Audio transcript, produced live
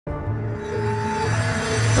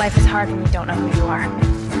Life is hard when you don't know who you are.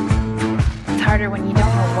 It's harder when you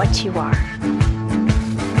don't know what you are.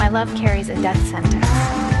 My love carries a death sentence.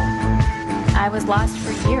 I was lost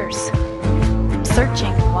for years,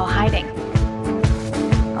 searching while hiding,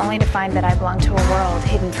 only to find that I belong to a world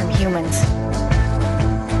hidden from humans.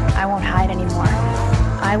 I won't hide anymore.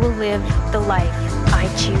 I will live the life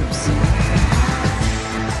I choose.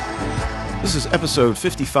 This is episode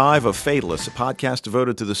 55 of Fatalist, a podcast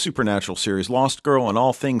devoted to the supernatural series Lost Girl and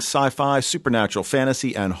all things sci-fi, supernatural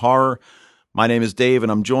fantasy, and horror. My name is Dave,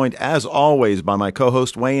 and I'm joined, as always, by my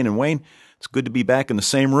co-host Wayne. And Wayne, it's good to be back in the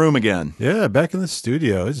same room again. Yeah, back in the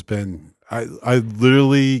studio. It's been... I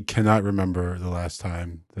literally cannot remember the last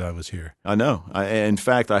time that I was here. I know. In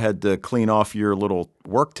fact, I had to clean off your little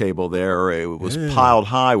work table there. It was piled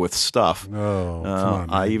high with stuff. Oh, come on, man.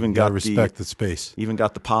 I even got got respect the space. Even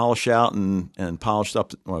got the polish out and polished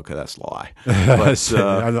up. Okay, that's a lie. But,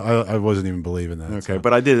 I wasn't even believing that. Okay, so.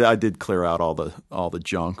 but I did clear out all the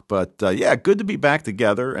junk. But yeah, good to be back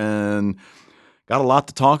together and got a lot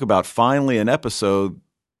to talk about. Finally, an episode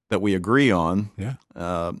that we agree on. Yeah.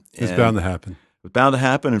 It's bound to happen. It was bound to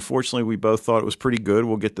happen. Unfortunately, we both thought it was pretty good.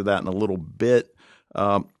 We'll get to that in a little bit.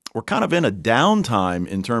 We're kind of in a downtime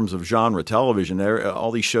in terms of genre television. There,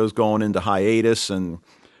 all these shows going into hiatus, and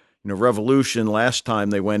Revolution, last time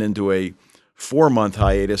they went into a 4-month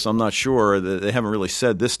hiatus. I'm not sure. They haven't really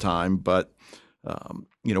said this time, but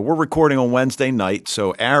we're recording on Wednesday night,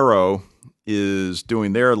 so Arrow is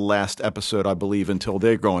doing their last episode, I believe, until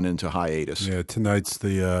they're going into hiatus. Yeah, tonight's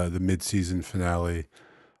the mid-season finale.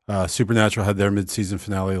 Supernatural had their mid-season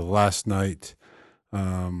finale last night.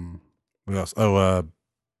 What else? Oh,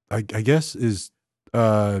 I guess is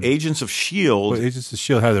Agents of S.H.I.E.L.D. Well, Agents of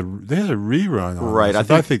S.H.I.E.L.D. had a rerun on right. This.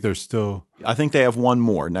 I think they're still. I think they have one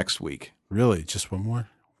more next week. Really, just one more?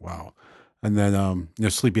 Wow. And then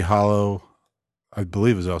Sleepy Hollow, I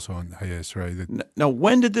believe, is also on hiatus, right? Now,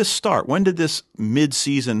 when did this start? When did this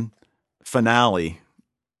mid-season finale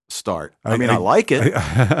start? I like it.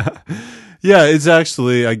 Yeah, it's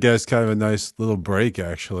actually, I guess, kind of a nice little break,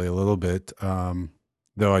 actually, a little bit.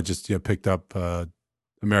 Though I just picked up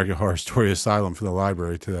American Horror Story Asylum from the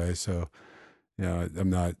library today, so I'm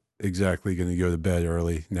not exactly going to go to bed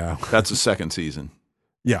early now. That's the second season.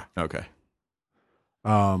 Yeah. Okay.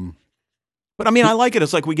 But I like it.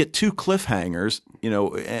 It's like we get two cliffhangers,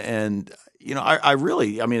 I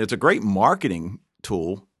really, it's a great marketing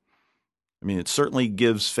tool. It certainly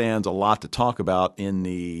gives fans a lot to talk about in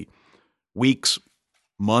the weeks,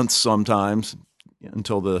 months, sometimes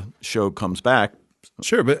until the show comes back.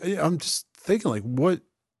 Sure, but I'm just thinking, like, what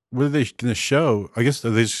are they going to show? I guess are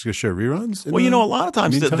they just going to show reruns? Well, a lot of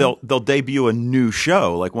times they'll debut a new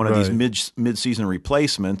show, like one of these mid-season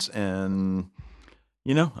replacements, and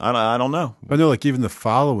I don't know. I know, like, even The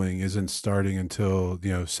Following isn't starting until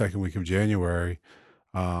second week of January.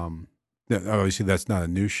 Obviously that's not a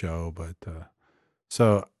new show, but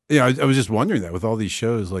I was just wondering that with all these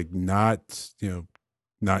shows, like, not being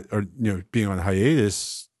on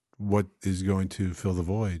hiatus, what is going to fill the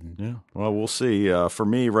void? Yeah, well, we'll see. For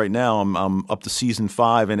me, right now, I'm up to season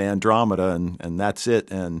 5 in Andromeda, and that's it.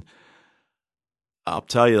 And I'll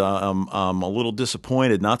tell you, I'm a little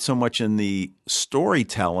disappointed. Not so much in the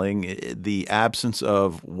storytelling, the absence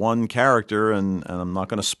of one character, and I'm not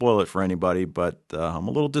going to spoil it for anybody, but I'm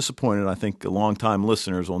a little disappointed. I think longtime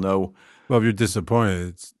listeners will know. Well, if you're disappointed,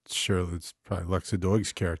 it's probably Lexa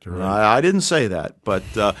Doig's character, right? I didn't say that, but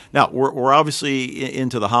now we're obviously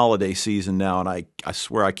into the holiday season now, and I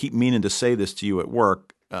swear I keep meaning to say this to you at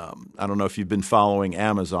work. I don't know if you've been following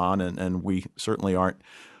Amazon, and we certainly aren't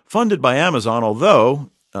funded by Amazon, although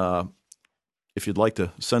if you'd like to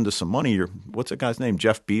send us some money, what's that guy's name?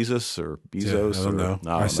 Jeff Bezos or Bezos? Yeah, I don't know.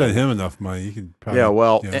 I sent him enough money. You could probably,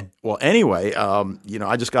 well, anyway,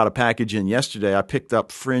 I just got a package in yesterday. I picked up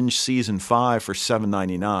Fringe season 5 for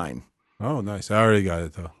 $7.99. Oh, nice. I already got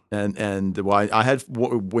it though. And I had,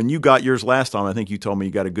 when you got yours last time, I think you told me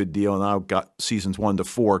you got a good deal, and I got seasons 1 to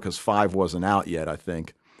 4 because 5 wasn't out yet, I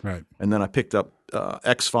think. Right. And then I picked up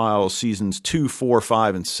X-Files seasons 2, 4,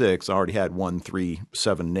 5, and 6. I already had 1, 3,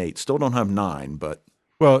 7, and 8. Still don't have 9, but.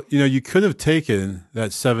 Well, you could have taken that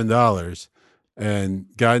 $7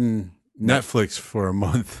 and gotten Netflix for a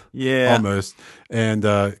month, almost, and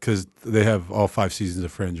because they have all 5 seasons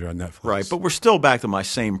of Fringe on Netflix. Right, but we're still back to my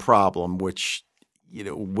same problem, which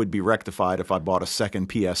would be rectified if I bought a second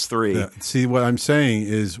PS3. Yeah. See, what I'm saying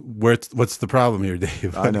is, what's the problem here,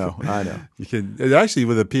 Dave? I know. You can actually,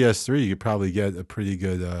 with a PS3, you could probably get a pretty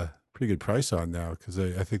good price on now, because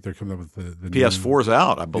I think they're coming up with the PS4's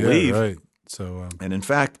out, I believe. Yeah, right. So, and in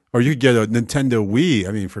fact, or you could get a Nintendo Wii.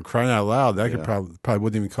 I mean, for crying out loud, that could probably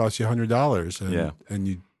wouldn't even cost you $100, and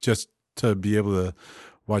you just to be able to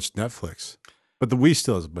watch Netflix. But the Wii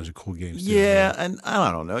still has a bunch of cool games. Too, Yeah, right? and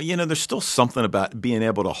I don't know. There's still something about being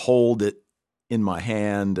able to hold it in my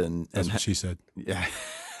hand That's what she said. yeah,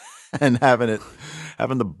 and having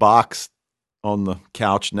the box on the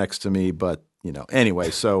couch next to me. But anyway,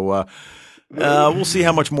 so we'll see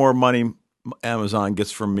how much more money Amazon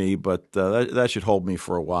gets from me, but that should hold me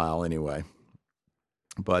for a while anyway.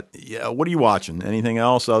 But yeah, what are you watching? Anything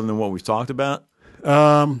else other than what we've talked about?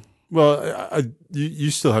 Well,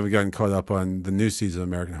 you still haven't gotten caught up on the new season of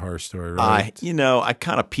American Horror Story, right? I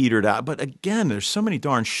kind of petered out, but again, there's so many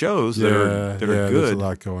darn shows that are good. There's a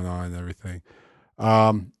lot going on and everything.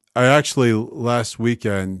 I actually last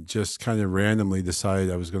weekend just kind of randomly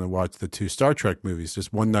decided I was going to watch the 2 Star Trek movies.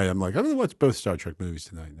 Just one night, I'm like, I'm going to watch both Star Trek movies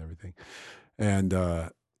tonight and everything. And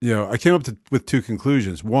I came up with 2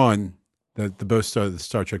 conclusions. One, that the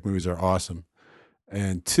Star Trek movies are awesome,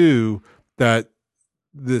 and 2, that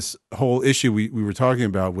this whole issue we were talking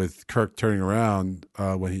about with Kirk turning around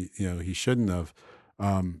when he shouldn't have.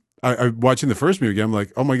 I watching the first movie again, I'm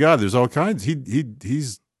like, oh my God, there's all kinds.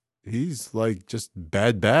 He's like just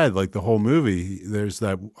bad like the whole movie. There's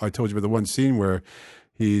that I told you about the one scene where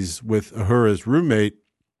he's with Uhura's roommate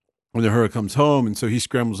when Uhura comes home, and so he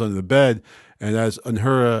scrambles under the bed, and as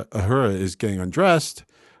Uhura is getting undressed,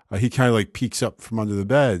 he kind of like peeks up from under the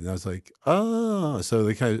bed, and I was like, oh, so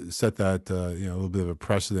they kind of set that a little bit of a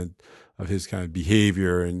precedent of his kind of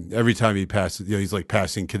behavior, and every time he passes, he's like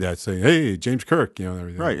passing cadets saying, "Hey, James Kirk," and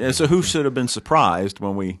everything. Right, and so who should have been surprised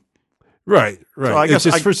when we? Right. So I guess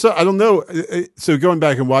I don't know. So going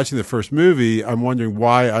back and watching the first movie, I'm wondering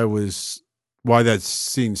why that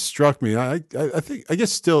scene struck me. I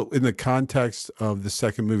guess still in the context of the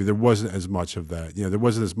second movie, there wasn't as much of that. There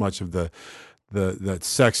wasn't as much of that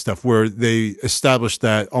sex stuff where they established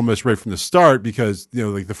that almost right from the start, because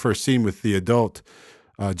like the first scene with the adult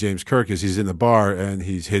James Kirk is he's in the bar and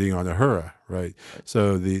he's hitting on Uhura, right?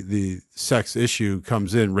 So the sex issue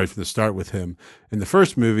comes in right from the start with him in the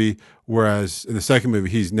first movie, whereas in the second movie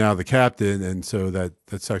he's now the captain, and so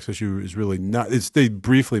that sex issue is really not. They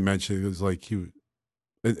briefly mentioned it was like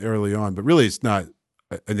early on, but really it's not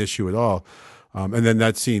an issue at all. And then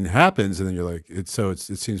that scene happens, and then you're like, it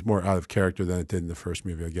seems more out of character than it did in the first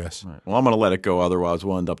movie, I guess. Right. Well, I'm going to let it go. Otherwise,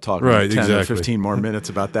 we'll end up talking 10 or 15 more minutes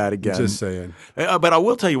about that again. Just saying. But I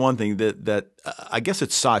will tell you one thing that I guess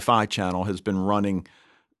it's Sci-Fi Channel has been running.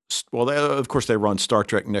 Well, of course, they run Star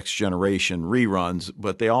Trek Next Generation reruns,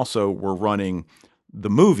 but they also were running the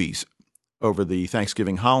movies over the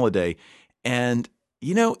Thanksgiving holiday. And,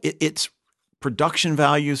 it's production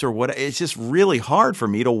values or what, it's just really hard for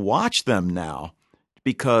me to watch them now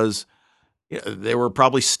because they were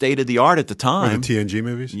probably state of the art at the time. Or the TNG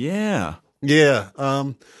movies? Yeah. Yeah.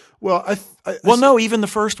 No, even the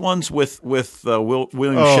first ones with William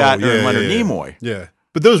Shatner and Leonard Nimoy. Yeah.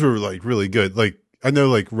 But those were like really good. Like I know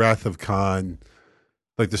like Wrath of Khan,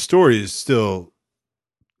 like the story is still,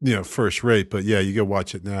 first rate, but yeah, you go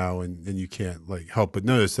watch it now and you can't like help but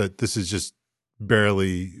notice that this is just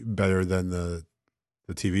barely better than the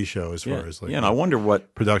TV show as far as like and I wonder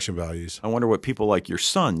what production values. I wonder what people like your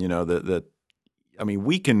son, that I mean,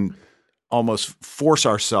 we can almost force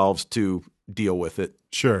ourselves to deal with it.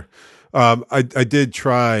 Sure. I did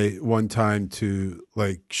try one time to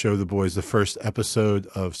like show the boys the first episode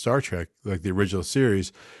of Star Trek, like the original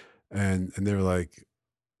series, and they were like,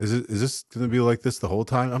 "Is this going to be like this the whole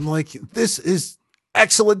time?" I'm like, "This is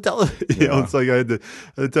excellent television." It's like I had to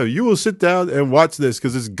tell you will sit down and watch this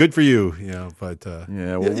because it's good for you. But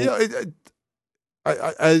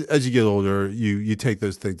as you get older, you take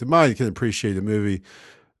those things in mind. You can appreciate a movie,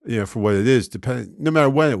 for what it is, no matter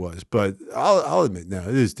when it was. But I'll admit now,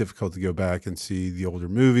 it is difficult to go back and see the older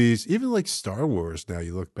movies, even like Star Wars. Now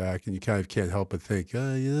you look back and you kind of can't help but think,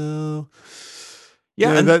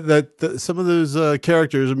 that some of those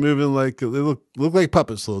characters are moving like they look like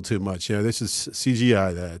puppets a little too much. This is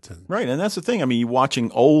CGI that. Right, and that's the thing. I mean, you're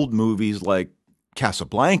watching old movies like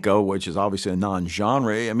Casablanca, which is obviously a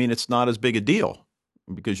non-genre. I mean, it's not as big a deal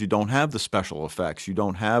because you don't have the special effects, you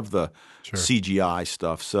don't have the CGI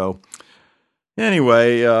stuff. So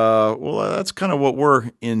anyway, that's kind of what we're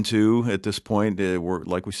into at this point. We're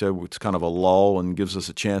like we said, it's kind of a lull and gives us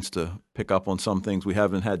a chance to pick up on some things we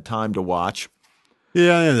haven't had time to watch.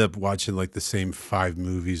 Yeah, I ended up watching like the same 5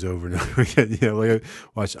 movies over and over again. Like I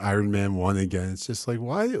watched Iron Man 1 again. It's just like,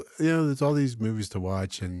 why? There's all these movies to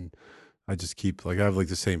watch, and I just keep I have like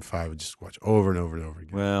the same 5 and just watch over and over and over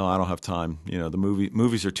again. Well, I don't have time. The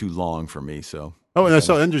movies are too long for me. So. Oh, and I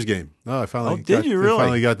saw Ender's Game. Oh, I finally. Oh, did you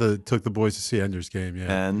really? I finally took the boys to see Ender's Game.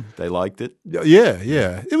 Yeah, and they liked it.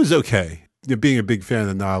 Yeah. It was okay. being a big fan of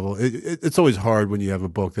the novel, it's always hard when you have a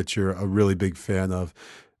book that you're a really big fan of.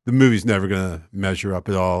 The movie's never going to measure up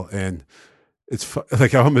at all, and it's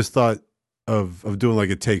like I almost thought of doing like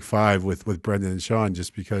a take 5 with Brendan and Sean,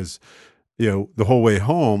 just because the whole way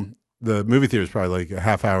home, the movie theater is probably like a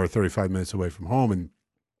half hour, 35 minutes away from home, and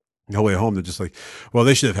the whole way home they're just like, well,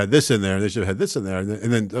 they should have had this in there, and they should have had this in there, and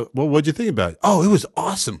then well, what'd you think about it? Oh, it was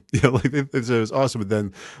awesome. Like it was awesome, but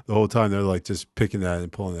then the whole time they're like just picking that and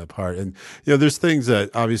pulling it apart. And there's things that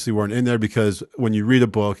obviously weren't in there, because when you read a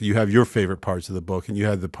book, you have your favorite parts of the book, and you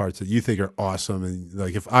have the parts that you think are awesome, and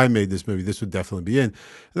like, if I made this movie, this would definitely be in. And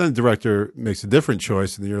then the director makes a different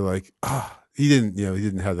choice, and you're like, he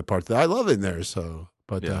didn't have the part that I love in there. So,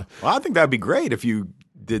 but well, I think that'd be great if you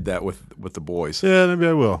did that with the boys. Yeah, maybe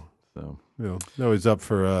I will. So, always up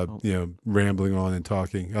for rambling on and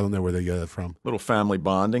talking. I don't know where they get that from. Little family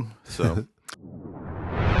bonding. So,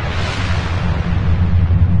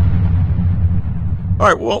 all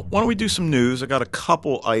right. Well, why don't we do some news? I got a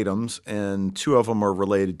couple items, and 2 of them are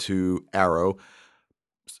related to Arrow.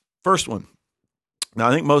 First one. Now,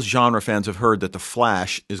 I think most genre fans have heard that The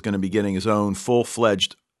Flash is going to be getting his own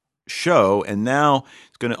full-fledged show, and now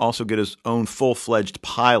it's going to also get his own full-fledged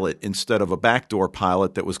pilot instead of a backdoor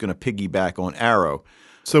pilot that was going to piggyback on Arrow.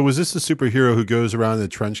 So was this the superhero who goes around in a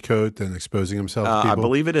trench coat and exposing himself to people? I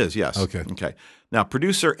believe it is, yes. Okay. Now,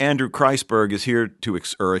 producer Andrew Kreisberg is here to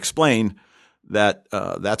explain that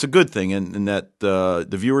that's a good thing, and that the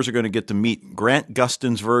viewers are going to get to meet Grant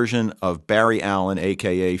Gustin's version of Barry Allen,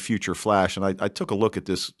 a.k.a. Future Flash. And I took a look at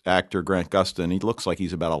this actor, Grant Gustin. He looks like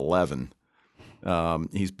he's about 11.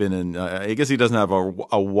 He's been in I guess he doesn't have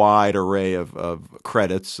a wide array of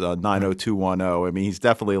credits, 90210. I mean, he's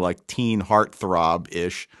definitely like teen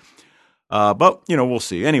heartthrob-ish. But, we'll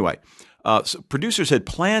see. Anyway, so producers had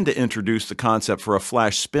planned to introduce the concept for a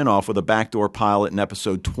Flash spinoff with a backdoor pilot in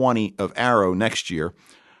episode 20 of Arrow next year.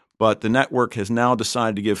 But the network has now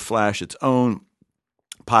decided to give Flash its own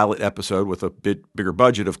pilot episode with a bit bigger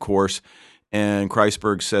budget, of course. And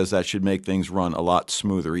Kreisberg says that should make things run a lot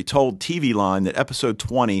smoother. He told TV Line that episode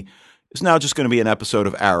 20 is now just going to be an episode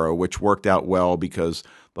of Arrow, which worked out well because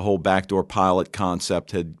the whole backdoor pilot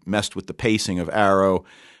concept had messed with the pacing of Arrow,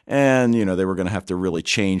 and they were going to have to really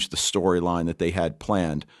change the storyline that they had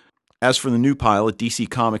planned. As for the new pilot, DC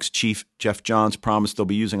Comics chief Jeff Johns promised they'll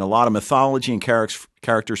be using a lot of mythology and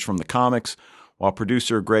characters from the comics, while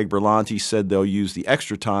producer Greg Berlanti said they'll use the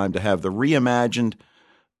extra time to have the reimagined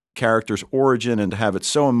character's origin and to have it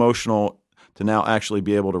so emotional to now actually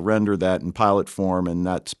be able to render that in pilot form, and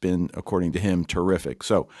that's been, according to him, terrific.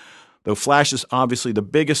 So, though Flash is obviously the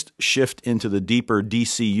biggest shift into the deeper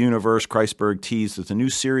DC universe, Kreisberg teased that the new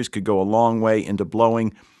series could go a long way into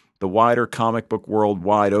blowing the wider comic book world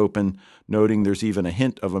wide open, noting there's even a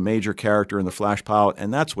hint of a major character in the Flash pilot,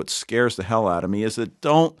 and that's what scares the hell out of me, is that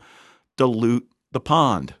don't dilute the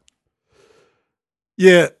pond.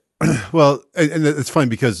 Yeah. Well, and it's funny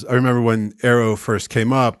because I remember when Arrow first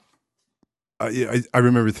came up, I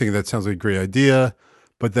remember thinking that sounds like a great idea,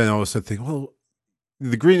 but then I also think, well,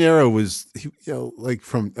 the Green Arrow was, like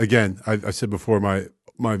from, again, I said before, my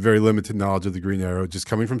very limited knowledge of the Green Arrow, just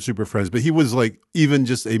coming from Super Friends, but he was like even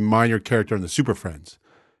just a minor character on the Super Friends,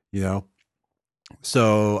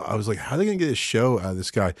 So I was like, how are they going to get a show out of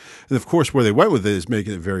this guy? And of course, where they went with it is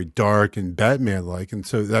making it very dark and Batman-like. And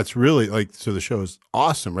so that's really so the show is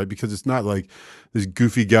awesome, right? Because it's not like this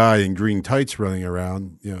goofy guy in green tights running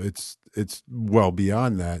around. It's well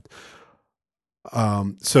beyond that.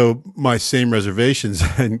 So my same reservations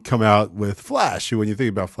had come out with Flash, who, when you think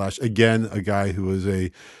about Flash, again, a guy who was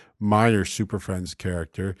a minor Super Friends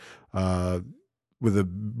character, with a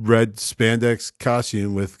red spandex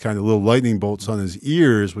costume with kind of little lightning bolts on his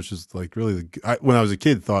ears, which is like really, when I was a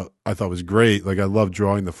kid, I thought was great. Like, I love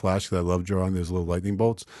drawing the Flash because I love drawing those little lightning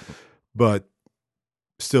bolts, but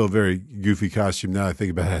still a very goofy costume now I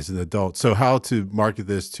think about it as an adult. So how to market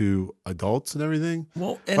this to adults and everything?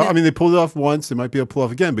 Well, I mean, they pulled it off once. It might be a pull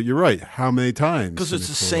off again, but you're right. How many times? Because it's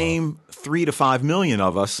the same 3 to 5 million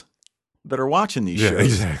of us that are watching these shows.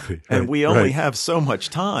 Exactly. And we only have so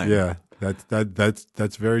much time. Yeah.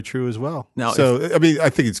 That's very true as well. Now, I mean,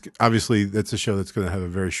 I think it's obviously that's a show that's going to have a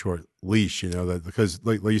very short leash, that because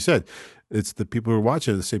like you said, it's the people who are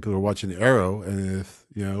watching it, the same people who are watching the Arrow, and if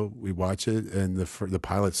we watch it and the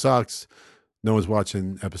pilot sucks, no one's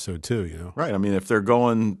watching episode 2. Right. I mean, if they're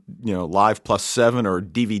going live +7 or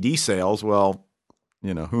DVD sales, well,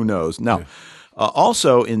 who knows? Now. Yeah.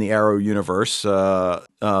 Also in the Arrow universe,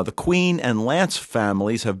 the Queen and Lance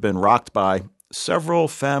families have been rocked by several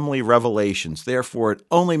family revelations. Therefore, it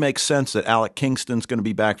only makes sense that Alec Kingston's going to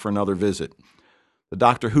be back for another visit. The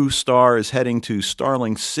Doctor Who star is heading to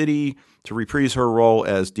Starling City to reprise her role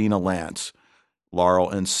as Dina Lance, Laurel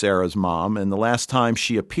and Sarah's mom. And the last time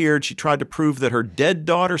she appeared, she tried to prove that her dead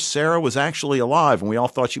daughter, Sarah, was actually alive. And we all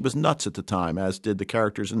thought she was nuts at the time, as did the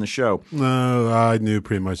characters in the show. No, I knew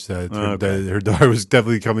pretty much that her daughter was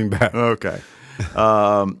definitely coming back. Okay.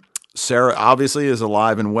 Sarah obviously is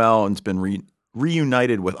alive and well and has been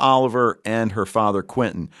reunited with Oliver and her father,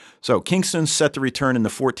 Quentin. So Kingston's set to return in the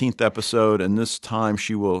 14th episode, and this time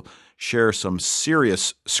she will share some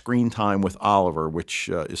serious screen time with Oliver, which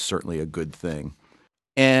is certainly a good thing.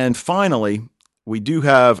 And finally, we do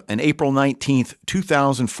have an April 19th,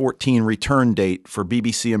 2014 return date for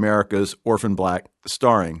BBC America's Orphan Black,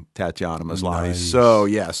 starring Tatiana Maslany. Nice. So,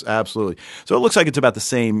 yes, absolutely. So it looks like it's about the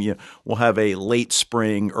same. We'll have a late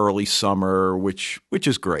spring, early summer, which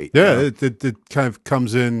is great. Yeah, it kind of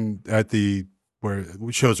comes in at where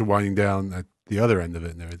shows are winding down at the other end of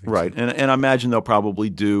it and everything. Right. So. And I imagine they'll probably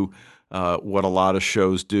do what a lot of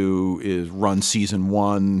shows do is run season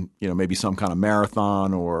one, maybe some kind of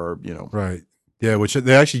marathon or. Right. Yeah, which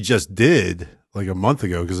they actually just did like a month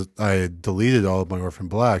ago because I had deleted all of my Orphan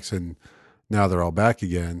Blacks and now they're all back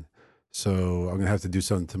again. So I'm gonna have to do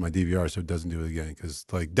something to my DVR so it doesn't do it again. Because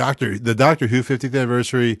like the Doctor Who 50th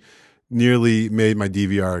anniversary nearly made my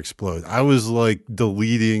DVR explode. I was like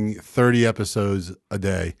deleting 30 episodes a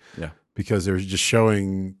day. Yeah. Because they were just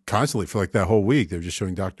showing constantly for like that whole week. They were just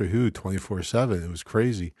showing Doctor Who 24/7. It was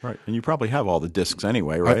crazy. Right. And you probably have all the discs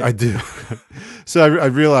anyway, right? I do. So I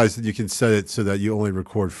realized that you can set it so that you only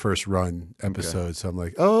record first run episodes. Okay. So I'm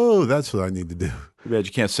like, oh, that's what I need to do. Too bad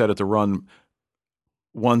you can't set it to run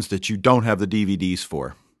ones that you don't have the DVDs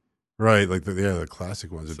for. Right. Like the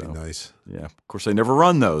classic ones would be nice. Yeah. Of course, they never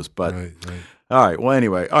run those. But right. All right. Well,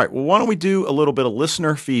 anyway. All right. Well, why don't we do a little bit of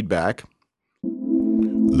listener feedback?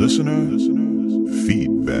 Listener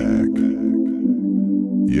feedback.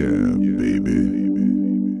 Yeah, baby.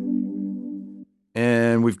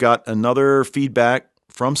 And we've got another feedback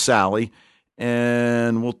from Sally,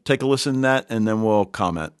 and we'll take a listen to that, and then we'll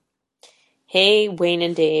comment. Hey, Wayne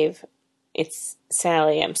and Dave. It's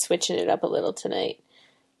Sally. I'm switching it up a little tonight.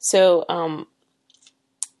 So,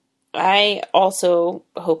 I also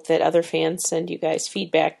hope that other fans send you guys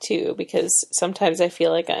feedback too, because sometimes I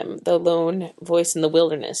feel like I'm the lone voice in the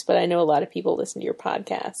wilderness, but I know a lot of people listen to your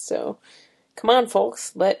podcast. So come on,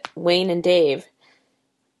 folks, let Wayne and Dave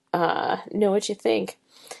know what you think.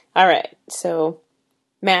 All right. So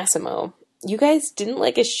Massimo, you guys didn't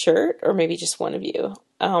like his shirt, or maybe just one of you.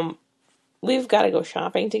 We've got to go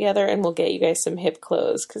shopping together and we'll get you guys some hip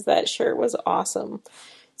clothes because that shirt was awesome.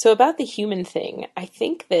 So about the human thing, I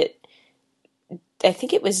think it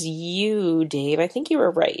was you, Dave. I think you were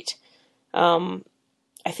right. I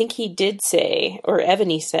think he did say, or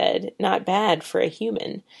Ebony said, not bad for a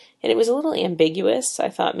human. And it was a little ambiguous. I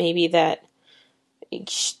thought maybe that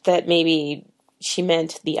maybe she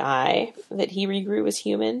meant the eye that he regrew was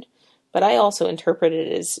human. But I also interpreted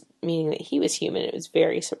it as meaning that he was human. It was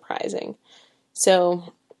very surprising.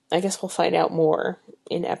 So I guess we'll find out more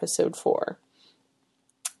in episode 4.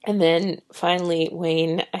 And then finally,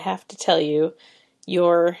 Wayne, I have to tell you,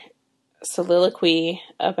 your soliloquy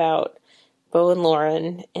about Bo and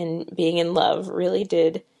Lauren and being in love really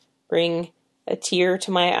did bring a tear to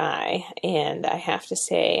my eye. And I have to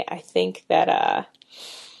say, I think that, I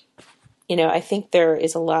think there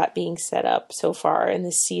is a lot being set up so far in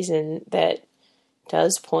this season that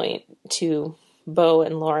does point to Bo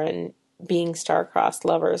and Lauren being star-crossed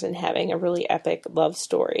lovers and having a really epic love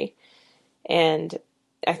story. And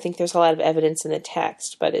I think there's a lot of evidence in the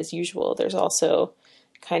text, but as usual, there's also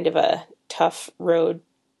kind of a tough road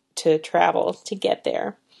to travel to get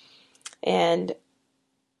there. And,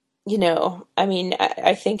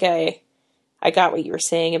 I think I got what you were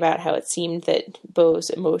saying about how it seemed that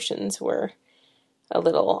Bo's emotions were a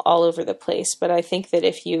little all over the place. But I think that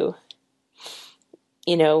if you,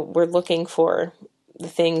 were looking for the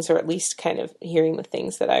things, or at least kind of hearing the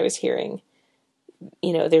things that I was hearing,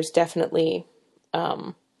 there's definitely,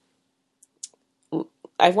 I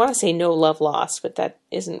want to say no love lost, but that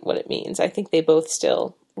isn't what it means. I think they both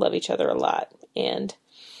still love each other a lot, and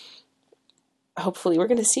hopefully we're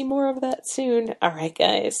going to see more of that soon. All right,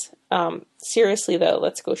 guys. Seriously, though,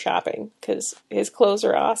 let's go shopping, because his clothes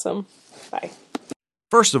are awesome. Bye.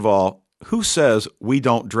 First of all, who says we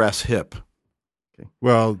don't dress hip? Okay.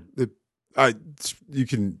 Well, you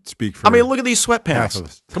can speak for. I mean, look at these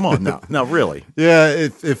sweatpants. Come on, no, really. Yeah,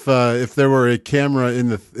 if there were a camera in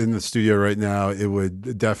the studio right now, it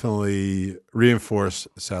would definitely reinforce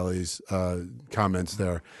Sally's comments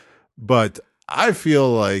there. But I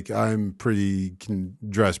feel like can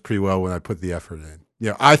dress pretty well when I put the effort in.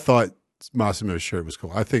 I thought Massimo's shirt was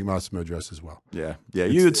cool. I think Massimo dressed as well. Yeah.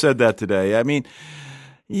 You had said that today. I mean,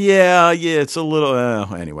 yeah, it's a little.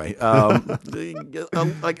 Anyway,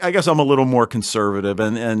 like I guess I'm a little more conservative,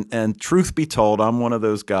 and truth be told, I'm one of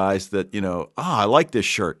those guys that I like this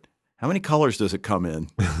shirt. How many colors does it come in?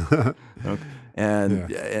 Okay.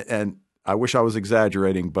 And I wish I was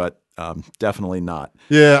exaggerating, but definitely not.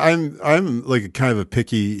 Yeah, I'm like a kind of a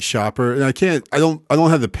picky shopper, and I don't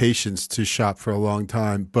have the patience to shop for a long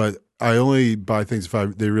time. But I only buy things if I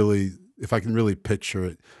can really picture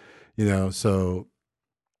it, So.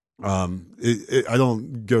 I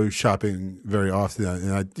don't go shopping very often,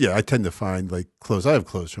 and I tend to find like clothes. I have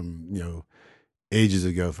clothes from ages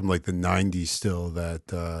ago, from like the '90s still that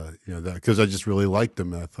that because I just really liked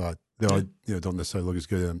them. And I thought I don't necessarily look as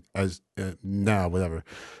good as now, whatever.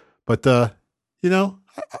 But I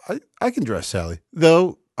can dress Sally,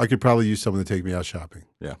 though. I could probably use someone to take me out shopping.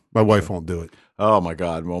 Yeah, my wife won't do it. Oh my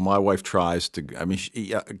God! Well, my wife tries to. I mean,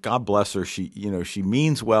 God bless her. She she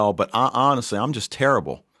means well, but honestly, I'm just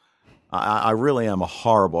terrible. I really am a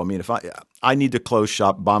horrible. I mean, if I need to clothes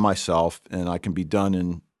shop by myself, and I can be done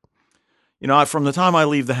in, from the time I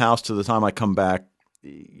leave the house to the time I come back,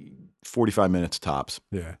 45 minutes tops.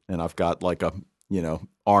 Yeah, and I've got like a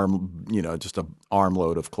arm, just an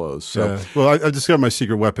armload of clothes. So, yeah. Well, I discovered my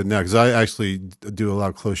secret weapon now because I actually do a lot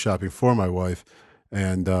of clothes shopping for my wife,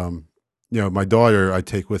 and my daughter I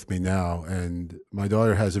take with me now, and my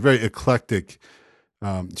daughter has a very eclectic.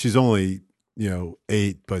 She's only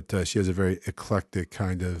 8, but she has a very eclectic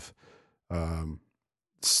kind of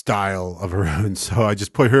style of her own. So I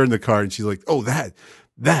just put her in the car, and she's like, "Oh, that."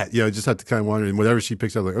 Just have to kind of wonder, and whatever she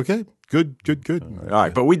picks up, like, okay, good. All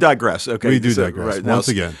right, but we digress. Okay, we do digress right, once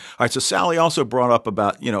again. All right, so Sally also brought up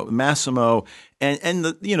about Massimo and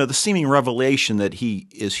the the seeming revelation that he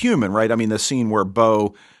is human, right? I mean, the scene where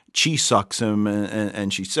Bo chi sucks him,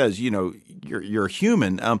 and she says, you're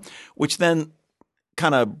human, which then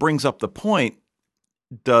kind of brings up the point: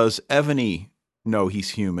 does Evany know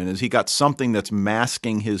he's human? Has he got something that's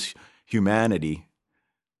masking his humanity?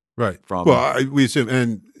 Right. From we assume,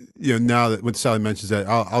 and now that when Sally mentions that,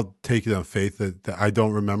 I'll take it on faith that I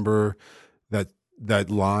don't remember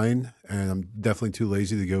that line, and I'm definitely too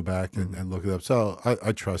lazy to go back and look it up. So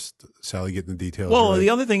I trust Sally getting the details. Well, right. The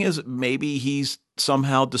other thing is maybe he's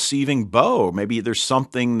somehow deceiving Bo. Maybe there's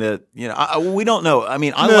something that we don't know. I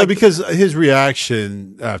mean, because his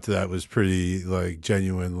reaction after that was pretty like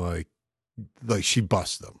genuine, like she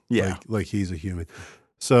busts him. Yeah, like he's a human.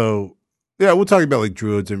 So. Yeah, we'll talk about like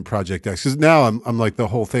druids and Project X because now I'm like the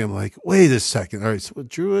whole thing. I'm like, wait a second. All right, so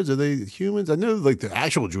druids, are they humans? I know like the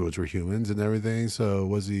actual druids were humans and everything. So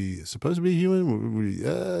was he supposed to be human?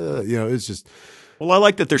 It's just. Well, I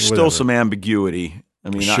like that there's still some ambiguity. I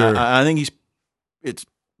mean, sure. I think it's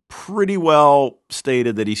pretty well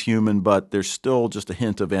stated that he's human, but there's still just a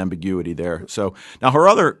hint of ambiguity there. So now her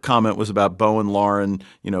other comment was about Bo and Lauren.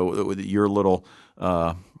 Your little.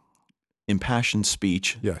 Impassioned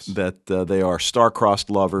speech. Yes, that they are star-crossed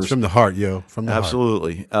lovers. It's from the heart, from the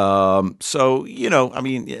absolutely. Heart. So I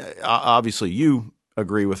mean, obviously you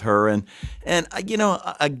agree with her, and again,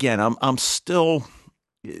 I'm still.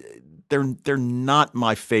 They're not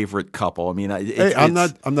my favorite couple. I mean, I'm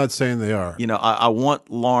not saying they are. I want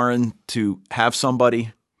Lauren to have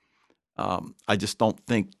somebody. I just don't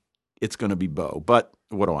think it's going to be Bo. But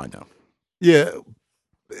what do I know? Yeah,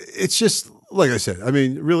 it's just. Like I said, I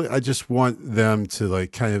mean, really, I just want them to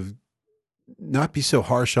like kind of not be so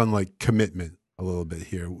harsh on like commitment a little bit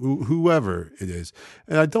here, whoever it is.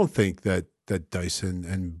 And I don't think that Dyson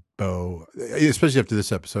and Bo, especially after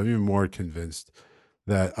this episode, I'm even more convinced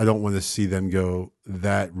that I don't want to see them go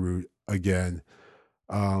that route again.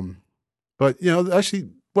 But actually,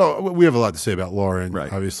 well, we have a lot to say about Lauren,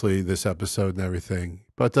 right. Obviously, this episode and everything.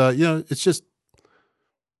 But it's just.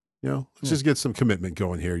 Let's just get some commitment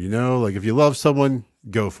going here. Like if you love someone,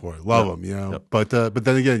 go for it. Love them. Yep. But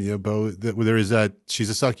then again, Bo, there is that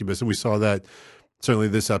she's a succubus, and we saw that certainly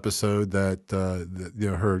this episode that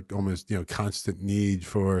her almost constant need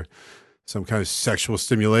for some kind of sexual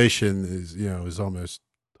stimulation is almost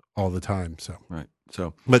all the time. So right.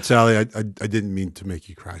 So, but Sally, I didn't mean to make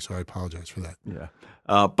you cry, so I apologize for that.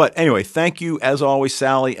 Yeah. But anyway, thank you as always,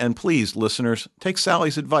 Sally, and please, listeners, take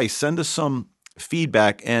Sally's advice. Send us some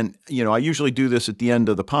feedback. And, I usually do this at the end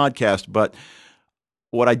of the podcast, but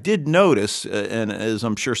what I did notice, and as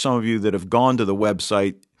I'm sure some of you that have gone to the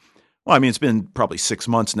website, well, I mean, it's been probably 6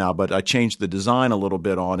 months now, but I changed the design a little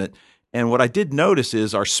bit on it. And what I did notice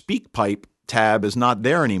is our SpeakPipe tab is not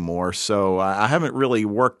there anymore. So I haven't really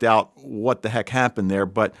worked out what the heck happened there.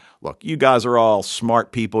 But look, you guys are all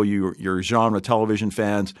smart people. You're genre television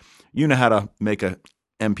fans. You know how to make a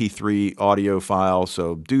MP3 audio file.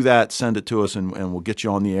 So do that, send it to us, and we'll get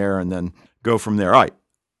you on the air and then go from there. All right.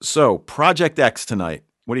 So Project X tonight.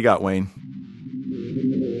 What do you got, Wayne?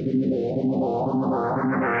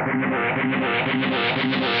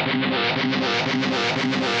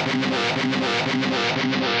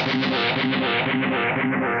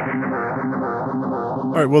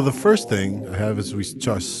 All right. Well, the first thing I have is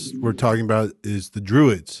we're talking about is the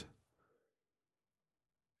Druids.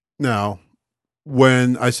 Now,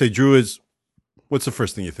 when I say Druids, what's the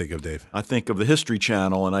first thing you think of, Dave? I think of the History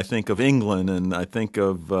Channel, and I think of England, and I think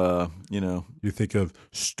of You think of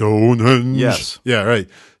Stonehenge. Yes. Yeah. Right.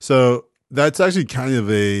 So that's actually kind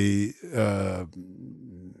of a I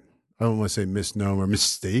don't want to say misnomer,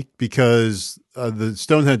 mistake, because the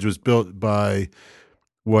Stonehenge was built by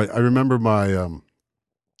what I remember my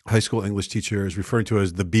high school English teacher is referring to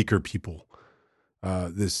as the Beaker people.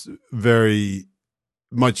 This very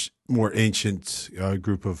much more ancient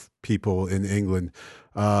group of people in England.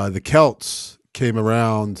 The Celts came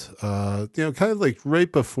around, kind of like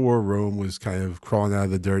right before Rome was kind of crawling out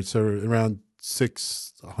of the dirt. So around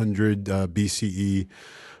 600 BCE,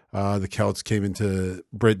 the Celts came into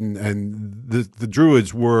Britain, and the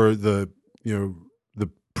Druids were the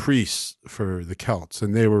priests for the Celts,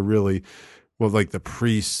 and they were really, well, like the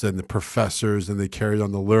priests and the professors, and they carried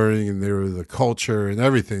on the learning, and they were the culture and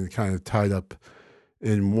everything kind of tied up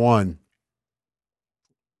in one.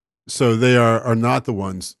 So they are not the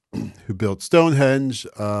ones who built Stonehenge.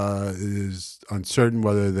 It is uncertain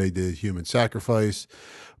whether they did human sacrifice,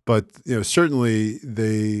 but certainly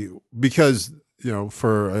because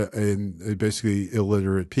for a basically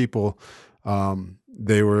illiterate people,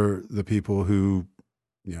 they were the people who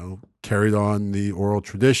carried on the oral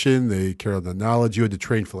tradition. They carried on the knowledge. You had to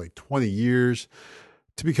train for like 20 years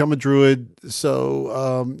to become a Druid.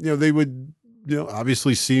 So they would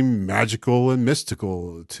obviously seem magical and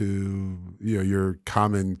mystical to your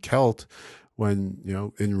common Celt,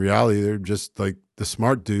 when in reality they're just like the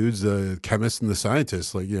smart dudes, the chemists and the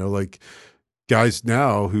scientists, like guys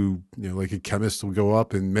now who like a chemist will go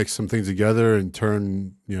up and mix some things together and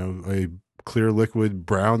turn a clear liquid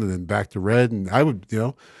brown and then back to red. And I would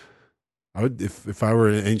if I were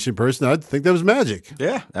an ancient person, I'd think that was magic.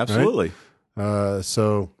 Yeah, absolutely. Right?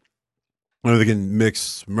 So they can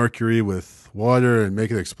mix mercury with water and make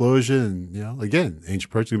an explosion. And, again,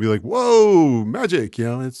 ancient person would be like, whoa, magic.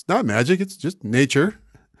 It's not magic. It's just nature.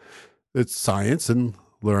 It's science and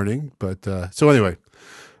learning. But so anyway,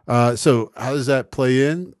 so how does that play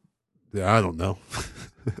in? Yeah, I don't know.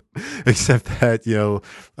 Except that,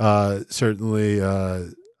 certainly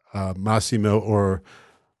Massimo or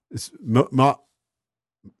it's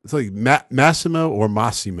like Massimo or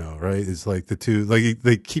Massimo, right? It's like the two, like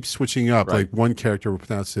they keep switching up. Right. Like one character will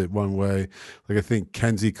pronounce it one way. Like I think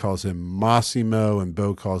Kenzie calls him Massimo and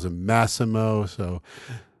Bo calls him Massimo. So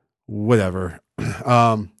whatever.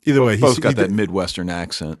 Either way, both got that Midwestern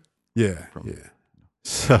accent. Yeah, yeah.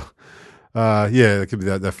 So, it could be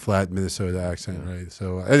that flat Minnesota accent, right?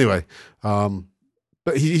 So anyway,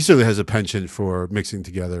 but he certainly has a penchant for mixing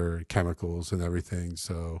together chemicals and everything.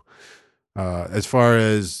 So. As far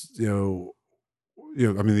as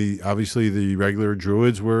obviously the regular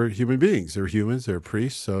Druids were human beings. They're humans. They're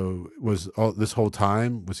priests. So this whole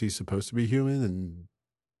time was he supposed to be human? And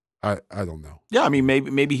I don't know. Yeah, I mean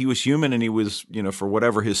maybe he was human, and he was for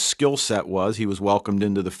whatever his skill set was, he was welcomed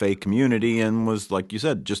into the Fae community and was, like you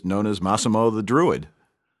said, just known as Massimo the Druid.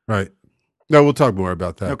 Right. No, we'll talk more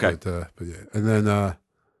about that. Okay. But yeah, and then.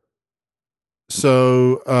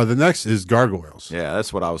 So the next is gargoyles. Yeah,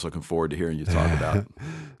 that's what I was looking forward to hearing you talk about.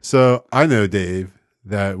 So I know, Dave,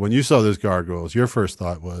 that when you saw those gargoyles, your first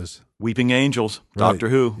thought was Weeping Angels, right. Doctor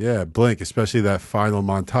Who. Yeah, Blink, especially that final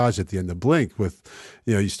montage at the end of Blink with,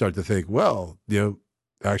 you start to think, well,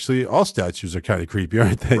 actually all statues are kind of creepy,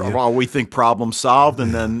 aren't they? Well, we think problem solved,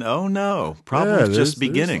 and then, oh no, problem's just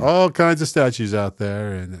beginning. There's all kinds of statues out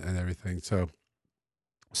there and everything. So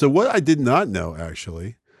what I did not know,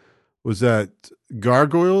 actually, was that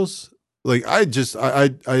gargoyles, like I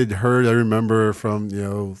had heard, I remember from,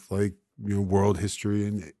 world history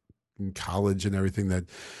and in college and everything that,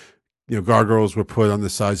 gargoyles were put on the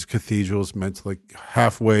sides of cathedrals, meant like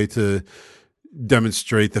halfway to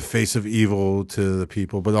demonstrate the face of evil to the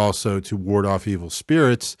people, but also to ward off evil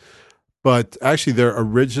spirits. But actually their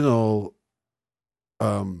original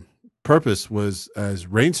purpose was as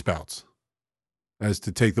rain spouts, as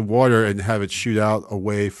to take the water and have it shoot out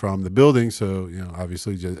away from the building. So,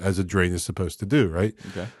 obviously just as a drain is supposed to do, right?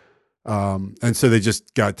 Okay. And so they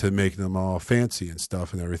just got to make them all fancy and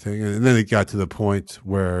stuff and everything. And then it got to the point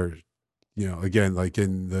where again, like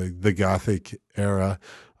in the Gothic era,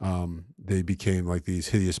 they became like these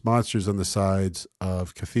hideous monsters on the sides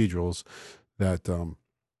of cathedrals that,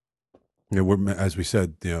 were, as we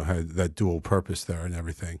said, had that dual purpose there and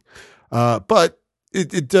everything. But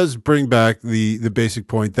it does bring back the basic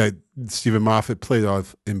point that Stephen Moffat played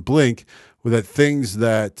off in Blink, with that things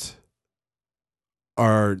that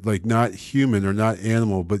are like not human or not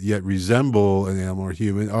animal, but yet resemble an animal or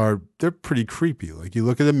human, they're pretty creepy. Like you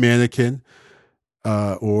look at a mannequin,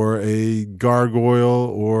 or a gargoyle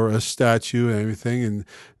or a statue and everything, and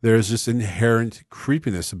there's this inherent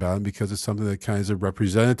creepiness about them because it's something that kind of is a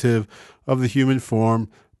representative of the human form,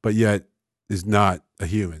 but yet is not a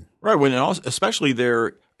human. Right. When especially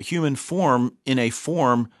their human form in a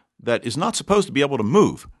form that is not supposed to be able to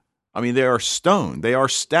move. I mean, they are stone. They are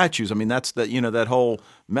statues. I mean, that's that whole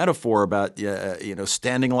metaphor about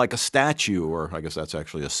standing like a statue, or I guess that's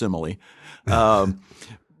actually a simile.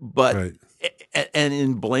 But Right. And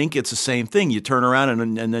in Blink, it's the same thing. You turn around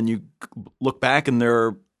and then you look back, and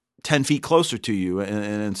they're 10 feet closer to you,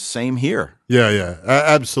 and it's same here. Yeah,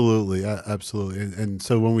 absolutely, absolutely. And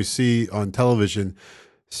so when we see on television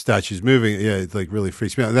statues moving, it like really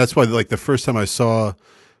freaks me out. And that's why, like, the first time I saw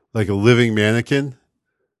like a living mannequin,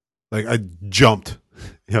 like I jumped.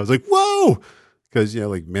 I was like, whoa, because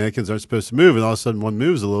like mannequins aren't supposed to move, and all of a sudden one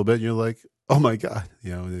moves a little bit, and you're like, oh my god,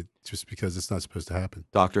 just because it's not supposed to happen.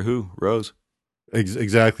 Doctor Who, Rose.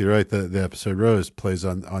 Exactly right. The episode Rose plays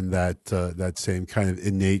on that same kind of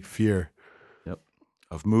innate fear. Yep,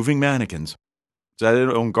 of moving mannequins. Is that it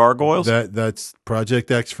on gargoyles? That's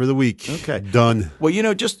Project X for the week. Okay, done.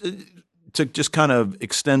 Well, just to kind of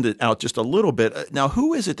extend it out just a little bit. Now,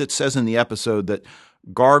 who is it that says in the episode that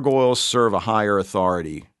gargoyles serve a higher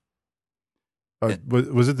authority?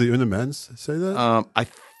 Was it the Una Mens say that? I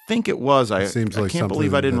think it was. It seems like I can't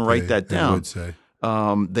believe I didn't write that down. Would say.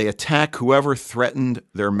 They attack whoever threatened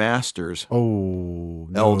their masters. Oh,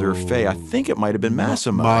 no. Elder Faye. I think it might have been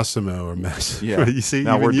Massimo. Massimo or Massimo. Yeah. You see,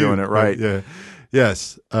 now we're doing it right. Yeah.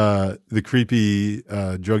 Yes. The creepy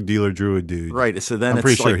drug dealer druid dude. Right. So then I'm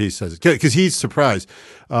pretty sure he says it because he's surprised.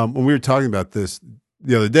 When we were talking about this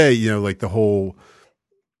the other day, like the whole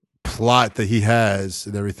plot that he has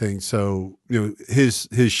and everything. So, his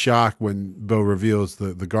shock when Bo reveals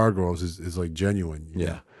the gargoyles is like genuine.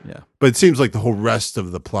 Yeah. But it seems like the whole rest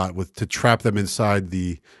of the plot to trap them inside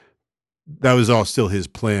that was all still his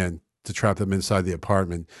plan, to trap them inside the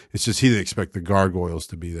apartment. It's just he didn't expect the gargoyles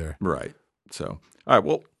to be there. Right. So, all right.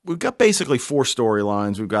 Well, we've got basically 4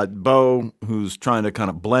 storylines. We've got Bo, who's trying to kind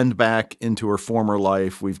of blend back into her former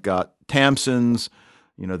life. We've got Tamsin's,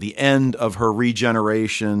 the end of her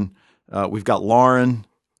regeneration. We've got Lauren,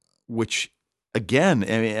 which, again,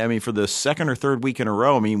 I mean, for the second or third week in a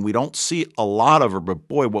row, I mean, we don't see a lot of her, but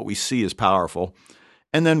boy, what we see is powerful.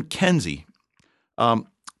 And then Kenzie.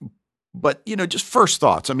 But, just first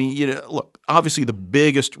thoughts. I mean, look, obviously the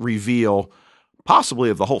biggest reveal possibly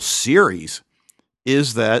of the whole series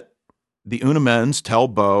is that the Una Mens tell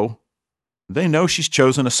Bo they know she's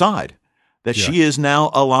chosen a side, that she is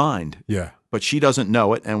now aligned. Yeah. But she doesn't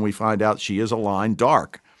know it, and we find out she is aligned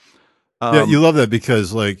dark. Yeah, you love that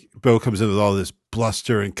because like Bo comes in with all this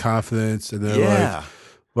bluster and confidence, and they're like,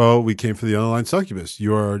 "Well, we came for the unaligned succubus.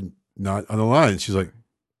 You are not unaligned." She's like,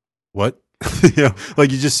 "What?"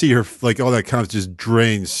 Like you just see her, like all that confidence just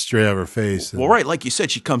drains straight out of her face. Well, right, like you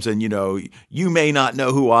said, she comes in. You may not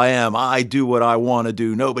know who I am. I do what I want to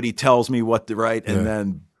do. Nobody tells me what to write, and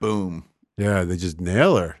then boom. Yeah, they just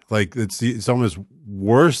nail her. Like it's almost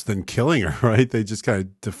worse than killing her, right? They just kind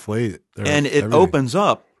of deflate it, and it opens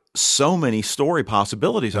up so many story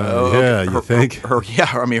possibilities. You think? Her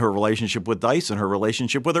relationship with Dyson, her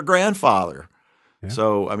relationship with her grandfather. Yeah.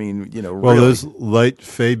 So, I mean, well, really, those light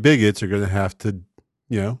Fae bigots are going to have to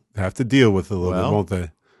deal with it a little bit, won't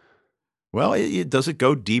they? Well, does it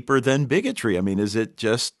go deeper than bigotry? I mean, is it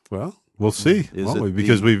just? Well, we'll see, won't we?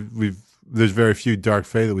 Because there's very few dark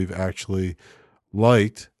Fae that we've actually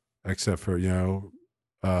liked, except for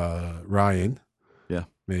Ryan,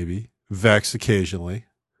 maybe Vex occasionally.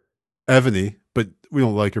 Ebony, but we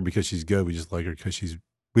don't like her because she's good. We just like her because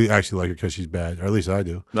we actually like her because she's bad, or at least I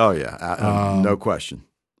do. Oh yeah, no question.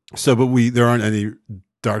 So, but there aren't any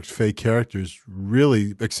dark Fae characters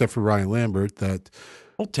really, except for Ryan Lambert.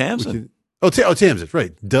 Tamsin. Tamsin,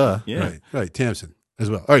 right? Duh. Yeah. Right. Tamsin as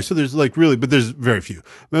well. All right. So there's but there's very few.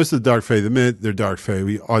 Most of the dark Fae, the minute they're dark Fae,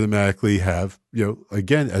 we automatically have,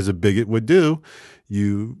 again, as a bigot would do,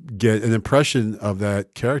 you get an impression of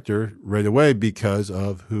that character right away because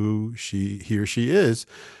of who he or she is.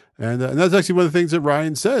 And that's actually one of the things that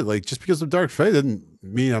Ryan said. Like, just because of dark Fae doesn't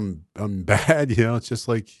mean I'm bad. It's just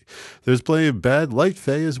like there's plenty of bad light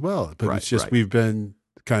fae as well. But it's just we've been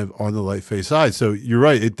kind of on the light fae side. So you're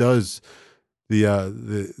right. It does.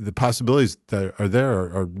 The possibilities that are there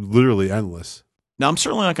are literally endless. Now, I'm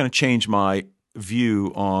certainly not going to change my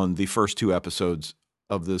view on the first 2 episodes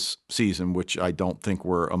of this season, which I don't think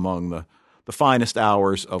were among the finest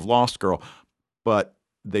hours of Lost Girl, but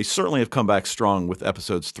they certainly have come back strong with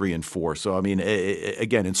episodes 3 and 4. So, I mean,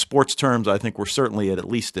 again, in sports terms, I think we're certainly at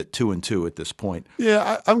least at 2 and 2 at this point.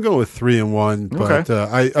 Yeah, I'm going with 3 and 1, but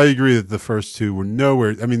Okay. I agree that the first 2 were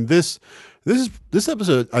nowhere. I mean, this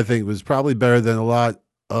episode I think was probably better than a lot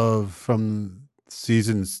of from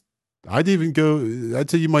seasons. I'd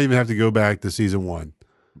say you might even have to go back to season 1.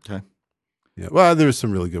 Okay. Yeah. Well, there was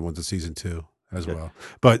some really good ones in season 2 as well.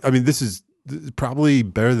 But I mean, this is probably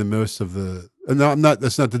better than most of the. And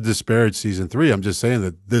that's not to disparage season 3. I'm just saying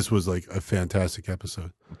that this was like a fantastic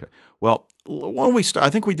episode. Okay. Well, when we I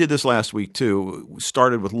think we did this last week too. We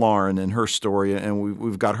started with Lauren and her story, and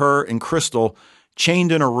we've got her and Crystal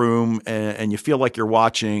chained in a room, and you feel like you're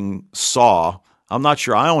watching Saw. I'm not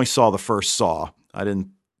sure. I only saw the first Saw. I didn't.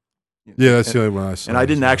 Yeah, that's the only one I saw. And I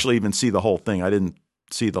didn't actually even see the whole thing. I didn't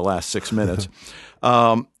see the last 6 minutes.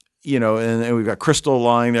 And we've got Crystal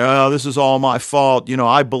lying there. Oh, this is all my fault.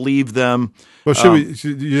 I believe them. Well, we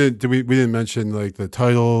didn't mention like the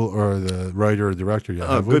title or the writer or director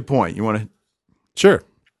yet. Good point. You want to? Sure.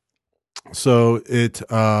 So it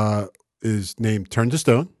is named Turn to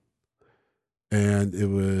Stone, and it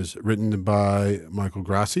was written by Michael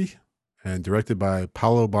Grassi and directed by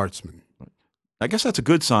Paolo Bartzman. I guess that's a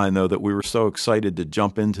good sign, though, that we were so excited to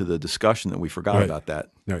jump into the discussion that we forgot about that.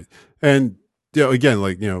 Right. And, again,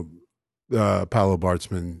 like, Paolo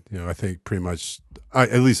Bartzman, I think pretty much,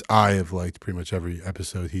 at least I have liked pretty much every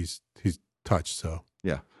episode he's touched. So,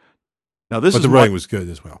 yeah. Now but the writing was good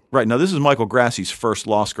as well. Right. Now, this is Michael Grassi's first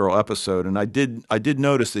Lost Girl episode, and I did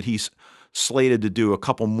notice that he's slated to do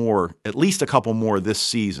at least a couple more this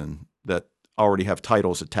season that already have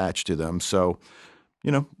titles attached to them. So,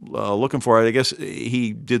 looking for it. I guess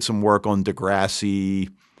he did some work on Degrassi,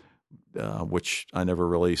 which I never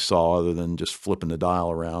really saw other than just flipping the dial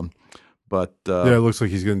around. But it looks like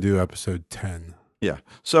he's going to do episode 10. Yeah.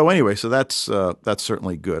 So anyway, that's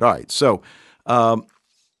certainly good. All right. So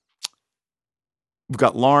we've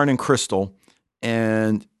got Lauren and Crystal,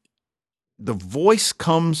 and the voice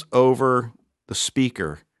comes over the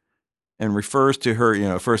speaker and refers to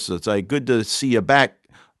her. First it's like, "Good to see you back,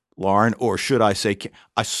 Lauren," or should I say,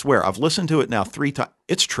 I swear, I've listened to it now 3 times.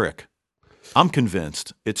 It's Trick. I'm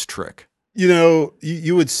convinced it's Trick. You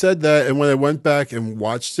had said that, and when I went back and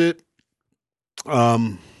watched it,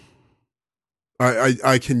 I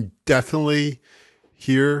can definitely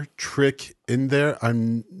hear Trick in there.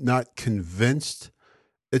 I'm not convinced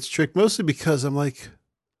it's Trick, mostly because I'm like,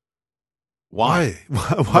 why?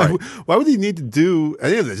 Why would he need to do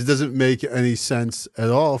any of this? It doesn't make any sense at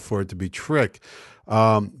all for it to be Trick.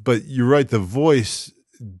 But you're right. The voice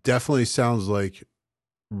definitely sounds like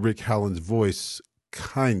Rick Hallen's voice,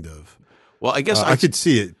 kind of. Well, I guess I could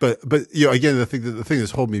see it, but again, the thing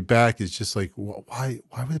that's holding me back is just like, why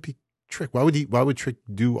would it be Trick? Why would Trick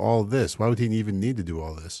do all this? Why would he even need to do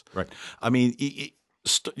all this? Right. I mean,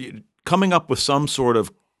 coming up with some sort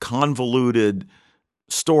of convoluted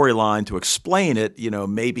storyline to explain it,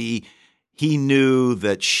 maybe he knew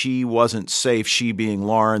that she wasn't safe, she being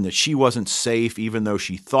Lauren, that she wasn't safe even though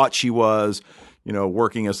she thought she was,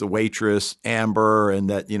 working as the waitress, Amber, and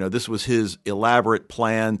that, this was his elaborate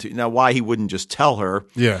plan to. Now, why he wouldn't just tell her?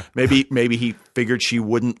 Yeah. Maybe he figured she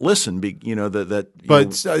wouldn't listen,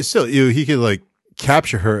 But still, he could like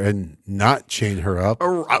capture her and not chain her up.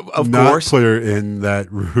 Of not course. Put her in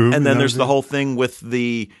that room. And then there's the whole thing with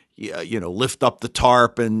the lift up the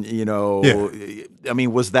tarp, and I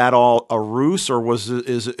mean, was that all a ruse, or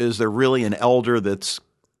is there really an elder that's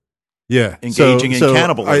engaging in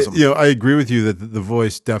cannibalism? I agree with you that the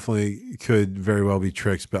voice definitely could very well be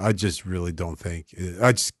Trick's, but I just really don't think.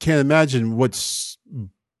 I just can't imagine what's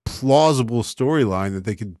plausible storyline that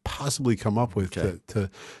they could possibly come up with to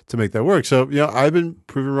make that work. So I've been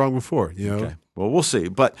proven wrong before. Okay. Well, we'll see.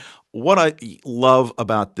 But what I love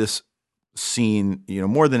about this scene,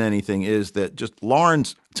 more than anything, is that just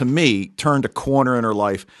Lauren's, to me, turned a corner in her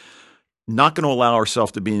life, not going to allow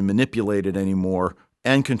herself to be manipulated anymore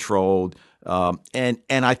and controlled. And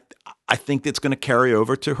I think it's going to carry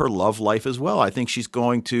over to her love life as well. I think she's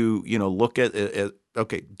going to, look at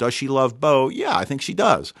okay, does she love Bo? Yeah, I think she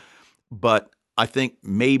does. But I think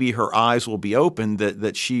maybe her eyes will be opened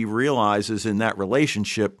that she realizes in that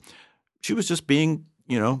relationship, she was just being,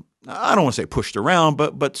 I don't want to say pushed around,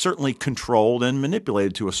 but certainly controlled and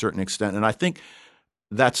manipulated to a certain extent. And I think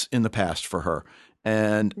that's in the past for her.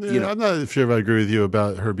 And Yeah, you know, I'm not sure if I agree with you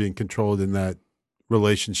about her being controlled in that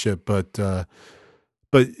relationship, but I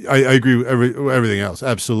agree with everything else.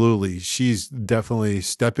 Absolutely, she's definitely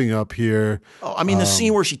stepping up here. oh, I mean, the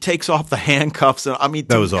scene where she takes off the handcuffs, and I mean,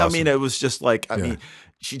 That was I awesome. mean, it was just like, I Yeah. mean,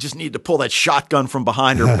 she just needed to pull that shotgun from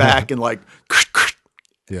behind her back and like,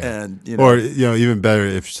 Yeah. and you know, Or even better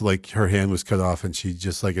if like her hand was cut off and she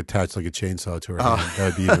just like attached like a chainsaw to her hand.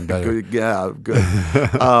 That'd be even better. good, yeah,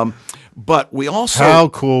 good. But we also How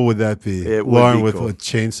cool would that be? It would Lauren be with cool. a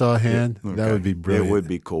chainsaw hand. That Okay. would be brilliant. It would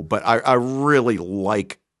be cool. But I really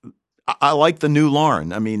I like the new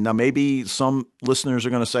Lauren. I mean, now maybe some listeners are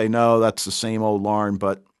going to say, no, that's the same old Lauren.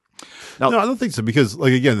 But now, No, I don't think so because,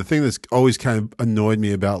 like, again, the thing that's always kind of annoyed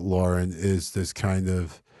me about Lauren is this kind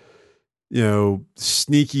of,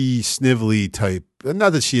 sneaky, snivelly type.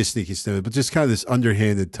 Not that she is sneaky, snivelly, but just kind of this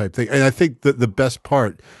underhanded type thing. And I think that the best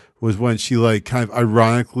part was when she, like, kind of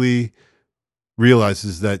ironically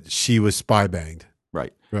realizes that she was spy banged,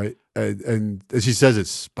 right. right? And she says it's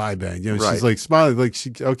spy banged. Right. She's like smiling, like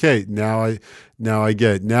okay, now I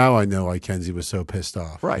get it. Now I know why Kenzie was so pissed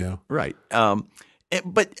off. Right, right.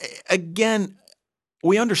 But again,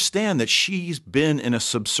 we understand that she's been in a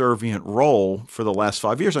subservient role for the last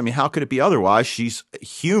 5 years. I mean, how could it be otherwise? She's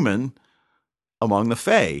human among the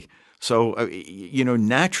Fae. So,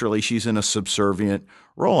 naturally she's in a subservient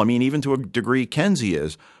role. I mean, even to a degree, Kenzie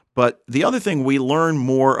is. But the other thing, we learn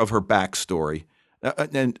more of her backstory.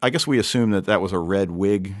 And I guess we assume that was a red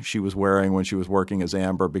wig she was wearing when she was working as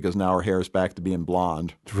Amber, because now her hair is back to being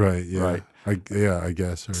blonde. Right. Yeah. Right. I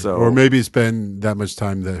guess. So- or maybe it's been that much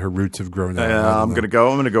time that her roots have grown out. I'm gonna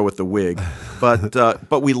go with the wig,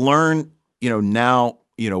 but we learn now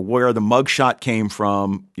where the mugshot came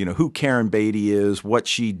from, who Karen Beatty is, what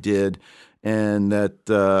she did, and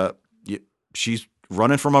that she's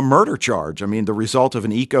running from a murder charge. I mean, the result of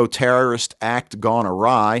an eco-terrorist act gone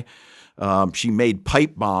awry. She made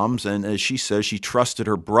pipe bombs, and as she says, she trusted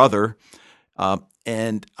her brother, and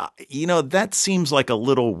that seems like a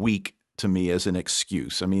little weak to me as an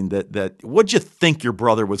excuse. I mean, that what'd you think your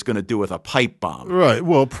brother was going to do with a pipe bomb? Right.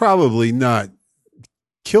 Well, probably not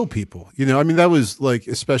kill people. I mean, that was like,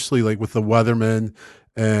 especially like with the Weathermen,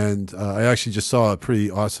 and I actually just saw a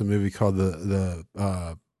pretty awesome movie called the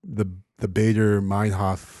Bader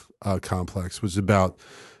Meinhof complex, was about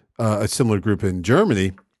a similar group in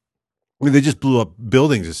Germany. I mean, they just blew up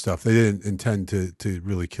buildings and stuff. They didn't intend to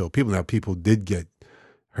really kill people. Now, people did get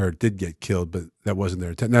hurt, did get killed, but that wasn't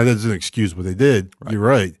their intent. Now, that doesn't excuse what they did. Right. You're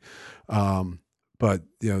right. But,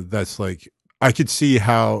 that's like, I could see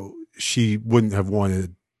how she wouldn't have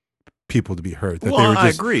wanted people to be hurt. That they were just I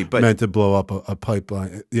agree, but meant to blow up a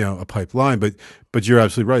pipeline, a pipeline. But you're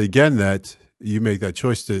absolutely right. Again, that you make that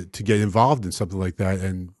choice to get involved in something like that,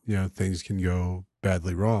 and, things can go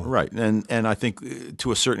badly wrong. Right. And I think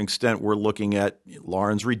to a certain extent, we're looking at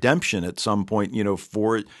Lauren's redemption at some point,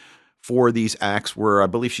 for these acts where I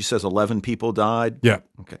believe she says 11 people died. Yeah.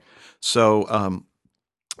 Okay. So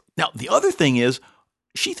now the other thing is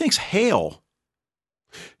she thinks Hale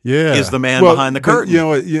is the man behind the curtain. You know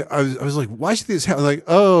what? Yeah, I was like, why should this happen? Like,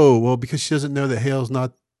 oh, well, because she doesn't know that Hale's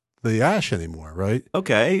not the Ash anymore, right?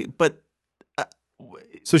 Okay. But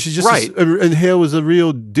so she's just right. And Hale was a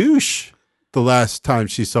real douche the last time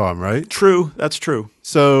she saw him, right? True. That's true.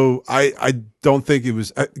 So I don't think it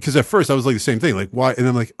was, because at first I was like the same thing, like why? And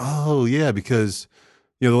I'm like, oh yeah, because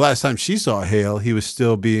the last time she saw Hale, he was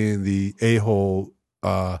still being the a-hole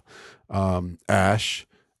Ash,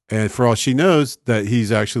 and for all she knows, that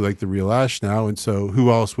he's actually like the real Ash now. And so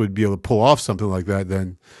who else would be able to pull off something like that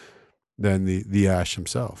than the Ash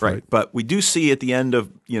himself, right? But we do see at the end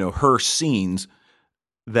of her scenes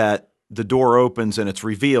that the door opens and it's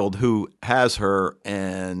revealed who has her,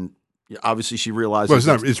 and obviously she realizes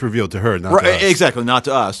it's revealed to her, not right, to us. Exactly, not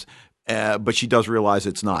to us, but she does realize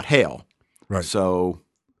it's not Hale. Right. So,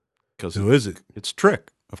 because who is it? It's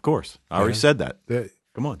Trick, of course. I already said that.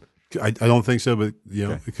 Come on. I don't think so, but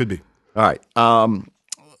It could be. All right.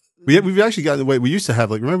 We've actually gotten away. We used to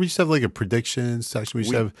have remember we used to have like a prediction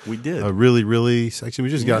section. We did a really section.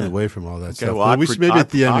 We just gotten away from all that stuff. Well, we should maybe at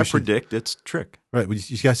the end. I predict it's Trick. Right.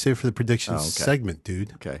 You got to save it for the predictions segment,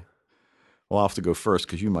 dude. Okay. Well, I'll have to go first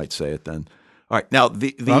because you might say it then. All right. Now I'm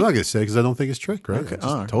not going to say it because I don't think it's Trick. Right. Okay. I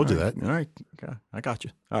just told you that. All right. Okay. I got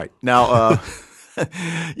you. All right. Now,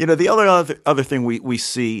 the other thing we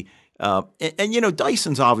see. And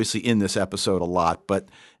Dyson's obviously in this episode a lot, but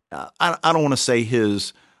I don't want to say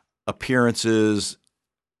his appearances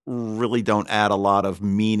really don't add a lot of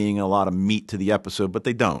meaning, a lot of meat to the episode, but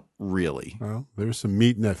they don't really. Well, there's some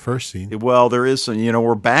meat in that first scene. Well, there is some,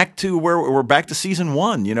 we're back to season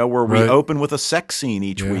 1, where we Right. open with a sex scene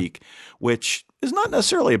each Yeah. week, which is not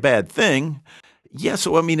necessarily a bad thing. Yeah.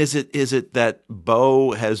 So, I mean, is it that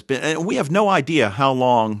Bo has been, and we have no idea how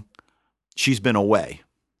long she's been away.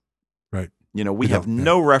 Right. We have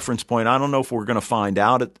no reference point. I don't know if we're going to find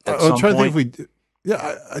out at some I'm trying point. to think if we.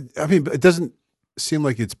 Yeah, I mean, it doesn't seem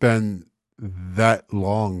like it's been that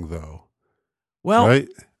long, though. Well, right?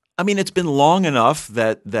 I mean, it's been long enough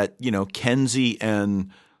that Kenzie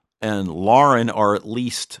and Lauren are at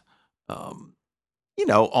least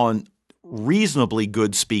on reasonably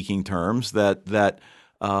good speaking terms. Right,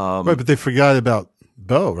 but they forgot about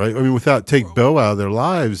Bo, right? I mean, take Bo out of their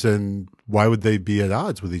lives, and why would they be at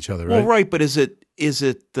odds with each other? Right? Well, right, but is it?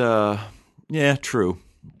 Yeah, true.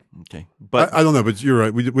 Okay, but I don't know. But you're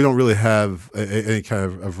right. We don't really have any kind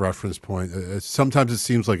of reference point. Sometimes it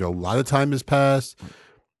seems like a lot of time has passed.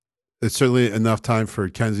 It's certainly enough time for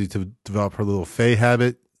Kenzie to develop her little Faye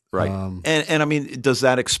habit. Right. And I mean, does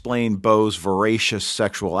that explain Bo's voracious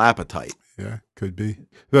sexual appetite? Yeah, could be.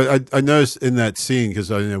 But I noticed in that scene, because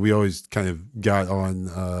we always kind of got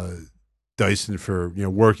on Dyson for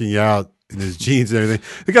working out in his jeans and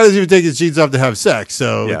everything. The guy doesn't even take his jeans off to have sex,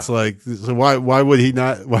 so Yeah. it's like, so why would he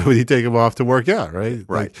not? Why would he take them off to work out? Right.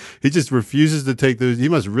 Right. Like, he just refuses to take those. He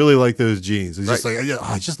must really like those jeans. He's just Right. like,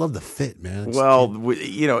 I just love the fit, man. Well,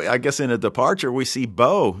 I guess in a departure we see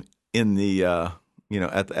Bo in the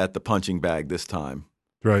at the punching bag this time,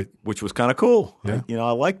 right. which was kind of cool. Yeah.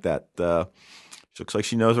 I like that. She looks like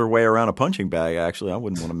she knows her way around a punching bag. Actually, I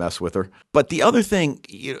wouldn't want to mess with her. But the other thing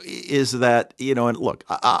is that and look,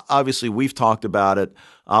 obviously we've talked about it.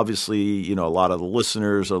 Obviously, a lot of the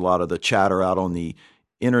listeners, a lot of the chatter out on the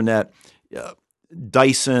internet,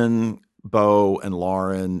 Dyson, Bo, and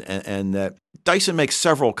Lauren, and that Dyson makes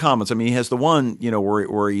several comments. I mean, he has the one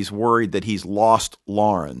where he's worried that he's lost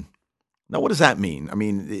Lauren. Now, what does that mean? I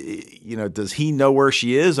mean, does he know where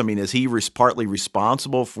she is? I mean, is he partly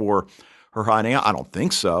responsible for her hiding out? I don't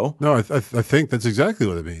think so. No, I think that's exactly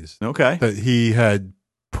what it means. Okay. That he had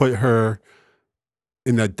put her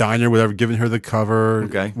in that diner, whatever, given her the cover,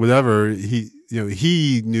 Okay. whatever.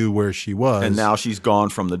 He knew where she was, And now she's gone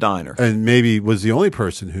from the diner. and maybe was the only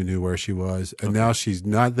person who knew where she was, and now she's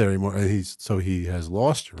not there anymore, and he has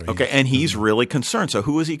lost her. Okay, and he's really concerned. So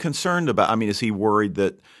who is he concerned about? I mean, is he worried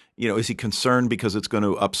that, is he concerned because it's going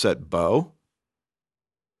to upset Bo?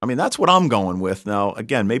 I mean, that's what I'm going with. Now,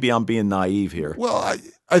 again, maybe I'm being naive here. Well,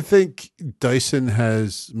 I think Dyson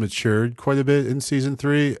has matured quite a bit in season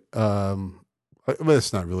 3. Well,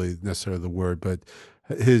 that's not really necessarily the word, but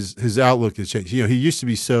his outlook has changed. He used to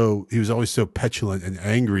be he was always so petulant and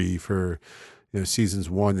angry for seasons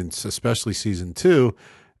 1 and especially season 2,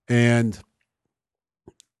 and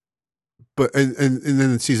then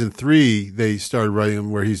in season 3 they started writing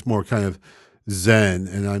him where he's more kind of zen,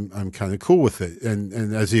 and I'm kind of cool with it. And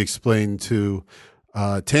as he explained to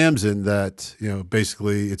Tamsin that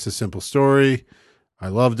basically it's a simple story. I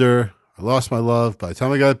loved her. I lost my love. By the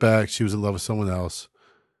time I got back, she was in love with someone else,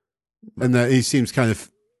 and that he seems kind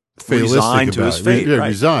of fatalistic Resigned to about his it. fate, Yeah, right.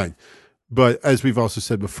 resigned. But as we've also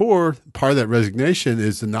said before, part of that resignation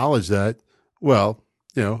is the knowledge that, well,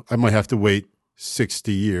 I might have to wait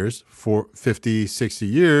 60 years, 50, 60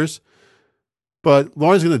 years, but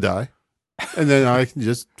Lauren's going to die. And then I can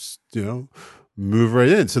just, move right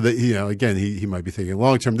in. So that, again, he might be thinking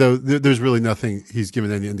long term, though there's really nothing he's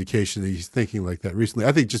given any indication that he's thinking like that recently.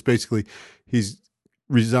 I think just basically he's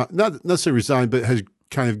resigned, not necessarily resigned, but has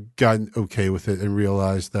kind of gotten okay with it and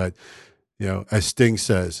realized that, as Sting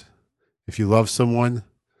says, if you love someone,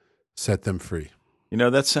 set them free.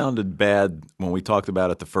 That sounded bad when we talked about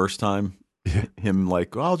it the first time. Him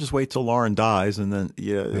like, well, I'll just wait till Lauren dies, and then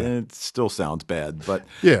it still sounds bad. But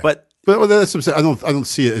Yeah. but But that's what I'm saying. I don't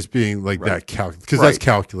see it as being like that because that's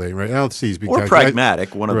calculating, right? I don't see it as being or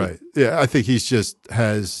pragmatic. Right. Yeah, I think he's just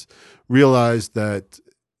has realized that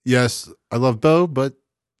yes, I love Bo, but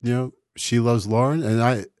she loves Lauren, and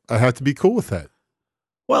I have to be cool with that.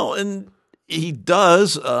 Well, and he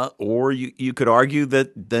does, or you could argue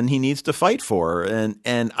that then he needs to fight for her.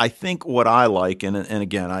 And I think what I like, and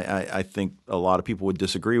again, I think a lot of people would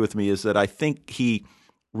disagree with me, is that I think he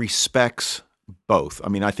respects both. I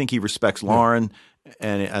mean, I think he respects Lauren,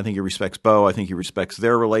 and I think he respects Bo. I think he respects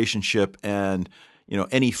their relationship, and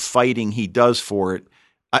any fighting he does for it,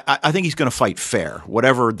 I think he's going to fight fair,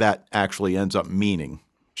 whatever that actually ends up meaning.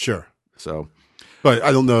 Sure. So, but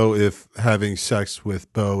I don't know if having sex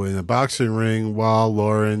with Bo in a boxing ring while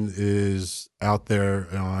Lauren is out there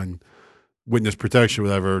on witness protection,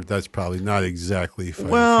 whatever, that's probably not exactly fair.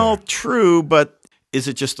 Well, true, but is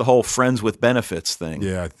it just the whole friends with benefits thing?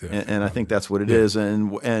 Yeah, and I think that's what it is.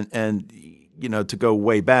 And to go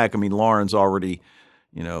way back, I mean, Lauren's already,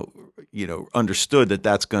 understood that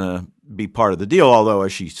that's going to be part of the deal. Although,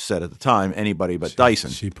 as she said at the time, anybody but Dyson.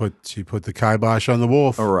 She put the kibosh on the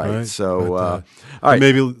wolf. All right. So, but, all right.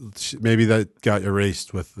 Maybe that got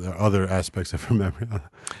erased with other aspects of her memory.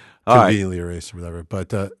 All Conveniently erased or whatever.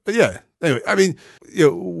 But yeah. Anyway, I mean,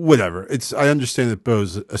 whatever. I understand that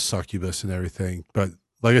Bo's a succubus and everything, but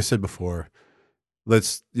like I said before,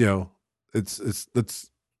 let's get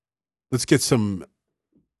some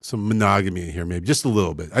monogamy in here, maybe just a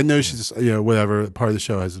little bit. I know she's whatever part of the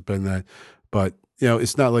show has been that, but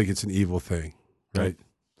it's not like it's an evil thing, right?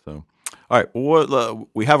 So, all right, well,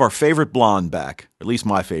 we have our favorite blonde back, at least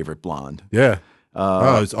my favorite blonde. Yeah.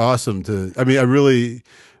 It's awesome I really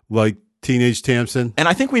like Teenage Tamsin. And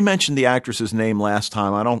I think we mentioned the actress's name last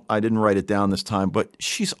time. I didn't write it down this time, but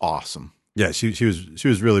she's awesome. Yeah, she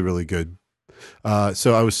was really, really good.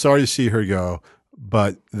 So I was sorry to see her go,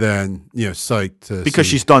 but then psyched because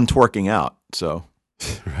she's done twerking out. So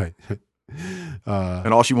right.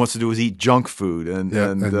 And all she wants to do is eat junk food, and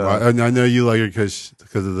I know you like her because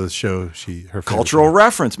of the show. Her cultural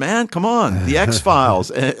reference, man. Come on, the X-Files,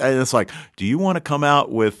 and it's like, do you want to come out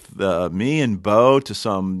with me and Bo to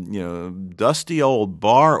some dusty old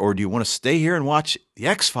bar, or do you want to stay here and watch the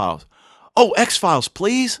X-Files? Oh, X-Files,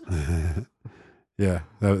 please. Yeah,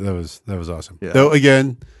 that was awesome. Yeah. Though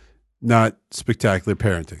again, not spectacular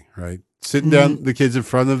parenting, right? Sitting down the kids in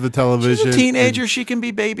front of the television. She's a teenager. She can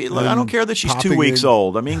be baby. Look, I don't care that she's 2 weeks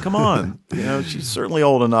old. I mean, come on. She's certainly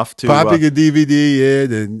old enough to popping a DVD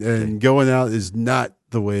in and going out is not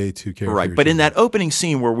the way to care. Right, but in that opening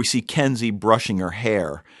scene where we see Kenzie brushing her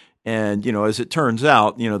hair, and as it turns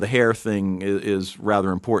out, the hair thing is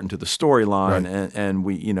rather important to the storyline, right. and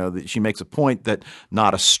we, she makes a point that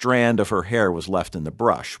not a strand of her hair was left in the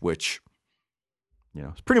brush, which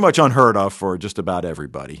is pretty much unheard of for just about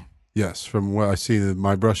everybody. Yes, from what I see,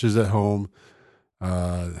 my brushes at home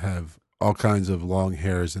have all kinds of long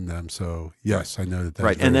hairs in them. So yes, I know that's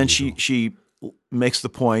right. And then she makes the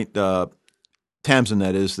point, Tamsin,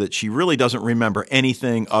 that is, that she really doesn't remember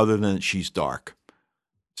anything other than that she's dark.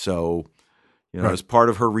 So, right. As part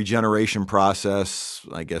of her regeneration process,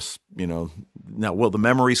 I guess now will the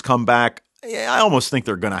memories come back? Yeah, I almost think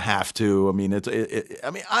they're going to have to. I mean,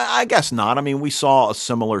 I guess not. I mean, we saw a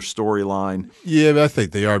similar storyline. Yeah, but I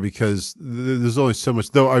think they are because there's only so much.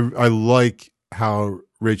 Though I like how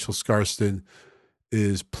Rachel Skarsten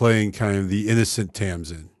is playing kind of the innocent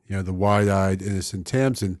Tamsin, the wide-eyed innocent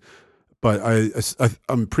Tamsin. But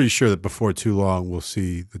I'm pretty sure that before too long we'll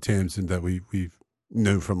see the Tamsin that we've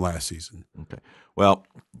known from last season. Okay. Well,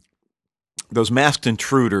 those masked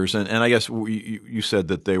intruders, and I guess you said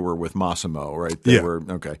that they were with Massimo, right? They were,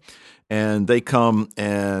 okay. And they come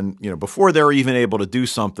and, before they're even able to do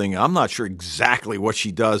something, I'm not sure exactly what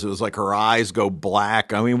she does. It was like her eyes go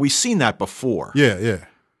black. I mean, we've seen that before. Yeah, yeah.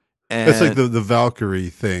 And it's like the Valkyrie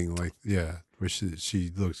thing, where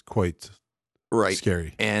she looks quite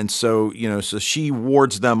scary. And so, so she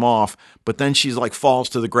wards them off, but then she's like falls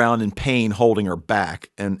to the ground in pain, holding her back.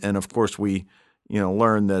 And of course we,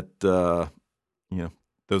 learn that,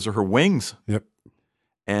 those are her wings. Yep.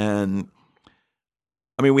 And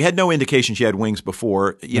I mean, we had no indication she had wings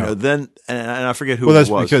before, No. Then, and I forget who well, that's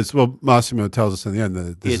it was. because, Massimo tells us in the end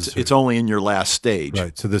that it's only in your last stage.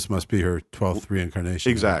 Right. So this must be her 12th reincarnation.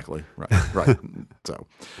 Exactly. Right. So,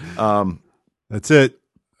 that's it.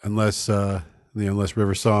 Unless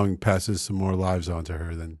River Song passes some more lives onto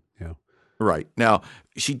her, then, Right. Now,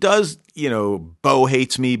 she does, Bo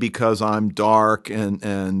hates me because I'm dark, and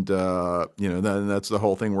then that's the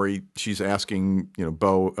whole thing where she's asking,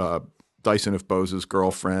 Bo, Dyson if Bo's his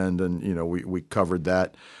girlfriend, and, we covered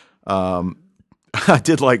that. I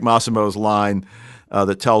did like Massimo's line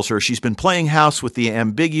that tells her she's been playing house with the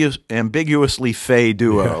ambiguously fey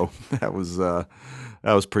duo. Yeah.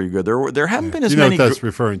 That was pretty good. There haven't been as many. What that's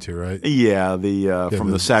referring to, right? Yeah, from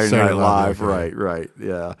the Saturday Night Live. Right.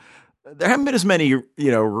 Yeah. There haven't been as many,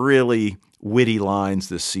 really witty lines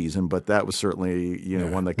this season, but that was certainly,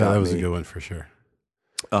 one that got me. That was a good one for sure.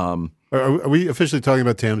 Are we officially talking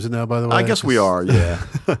about Tamsin now, by the way? I guess we are, yeah.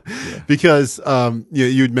 Because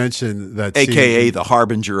you'd mentioned that AKA scene, the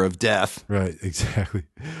harbinger of death. Right, exactly.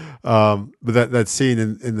 But that scene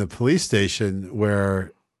in the police station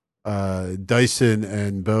where Dyson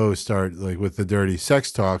and Bo start with the dirty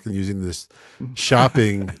sex talk and using this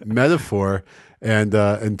shopping metaphor. And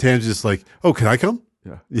Tam's just like, oh, can I come?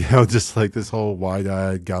 Yeah. You know, just like this whole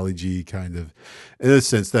wide-eyed, golly gee kind of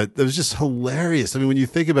innocence that was just hilarious. I mean, when you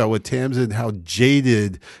think about what Tamsin, how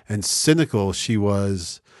jaded and cynical she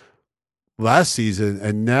was last season,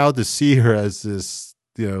 and now to see her as this,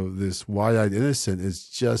 you know, this wide-eyed innocent is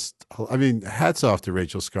just, I mean, hats off to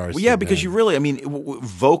Rachel Skarsten. Well, yeah, because man. you really, I mean,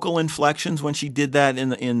 vocal inflections when she did that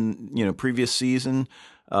in you know previous season.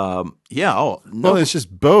 Yeah. Oh no. Well, it's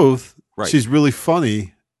just both. Right. She's really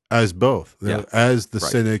funny as both. You know, Yeah. as the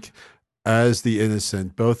Right. cynic, as the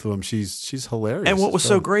innocent. Both of them. She's hilarious. And what was as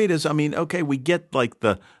so both. great is, I mean, okay, we get like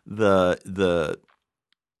the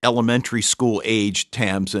elementary school age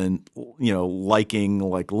Tamsin, you know, liking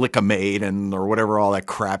like Lick-a-Maid and or whatever all that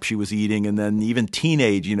crap she was eating, and then even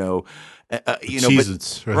teenage, you know,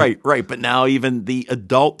 Cheez-Its, right? right. But now even the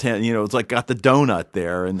adult, you know, it's like got the donut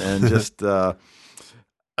there, and just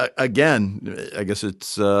again, I guess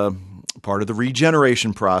it's part of the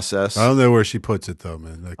regeneration process. I don't know where she puts it though,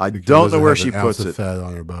 man. Like, I the girl don't know doesn't where have she an ounce puts of it. Fat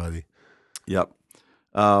on her body. Yep.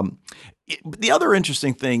 The other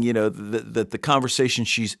interesting thing, you know, that the conversation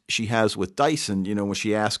she has with Dyson, you know, when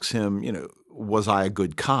she asks him, you know, was I a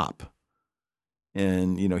good cop?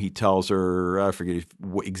 And you know, he tells her, I forget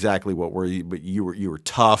exactly what were you, but you were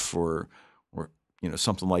tough or you know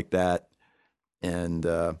something like that. And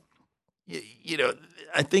you know,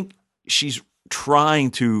 I think she's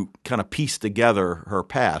trying to kind of piece together her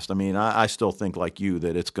past. I mean, I still think like you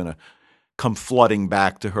that it's going to come flooding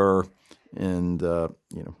back to her, and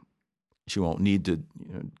you know, she won't need to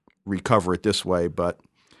recover it this way. But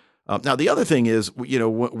now the other thing is, you know,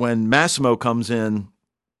 when Massimo comes in,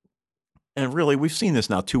 and really we've seen this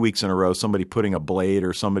now 2 weeks in a row, somebody putting a blade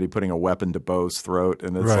or somebody putting a weapon to Beau's throat,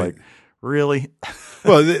 and it's Right. like, really?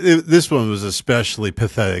 Well, this one was especially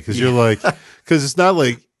pathetic because you're like, because it's not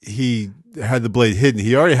like he had the blade hidden;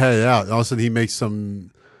 he already had it out, and all of a sudden he makes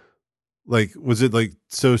some. Like, was it like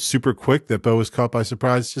so super quick that Beau was caught by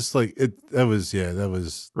surprise? Just like it, that was, yeah, that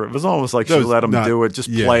was, It was almost like That she was let him not- do it, just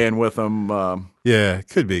yeah. playing with him. yeah, it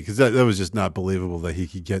could be because that was just not believable that he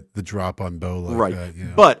could get the drop on Beau like Right. that. You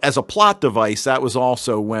know? But as a plot device, that was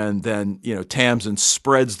also when then, you know, Tamsin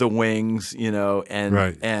spreads the wings, you know, and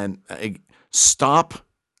Right. stop,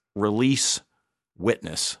 release,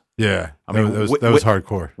 witness. yeah, I mean, that was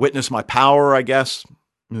hardcore. Witness my power, I guess.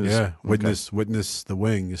 Yeah, Okay. witness the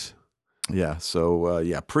wings. Yeah. So,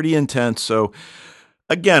 yeah, pretty intense. So,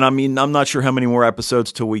 again, I mean, I'm not sure how many more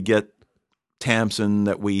episodes till we get Tamsin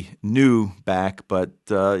that we knew back, but,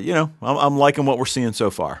 you know, I'm liking what we're seeing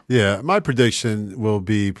so far. Yeah, my prediction will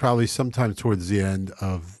be probably sometime towards the end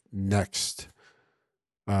of the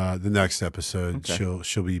next episode. Okay.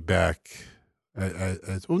 She'll be back.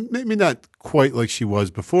 Well, maybe not quite like she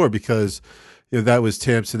was before because you know that was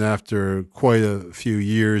Tamsin after quite a few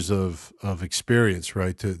years of experience,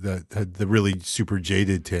 right? That had the really super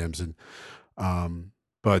jaded Tamsin,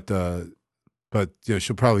 but you know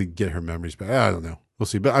she'll probably get her memories back. I don't know. We'll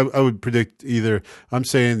see. But I would predict either. I'm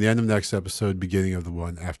saying the end of next episode, beginning of the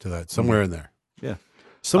one after that, somewhere in there. Yeah.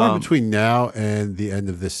 Somewhere between now and the end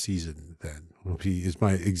of this season. Then is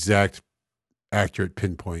my exact, accurate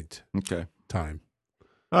pinpoint Okay. time.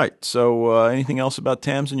 All right. So, anything else about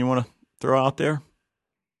Tamsin you want to throw out there?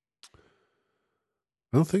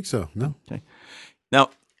 I don't think so. No. Now,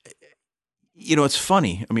 you know, it's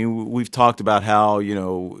funny. I mean, we've talked about how, you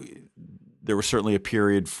know, there was certainly a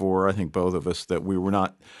period for, I think, both of us that we were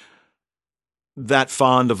not that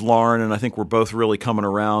fond of Lauren, and I think we're both really coming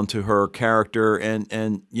around to her character.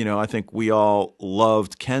 And you know, I think we all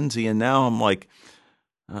loved Kenzie, and now I'm like,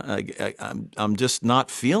 I'm just not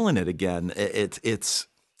feeling it again. It's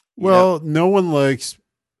you know, Well, no one likes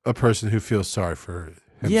a person who feels sorry for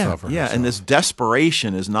himself or yeah, herself. and this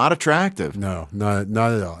desperation is not attractive. No, not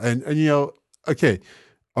at all. And you know, okay,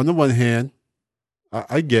 on the one hand,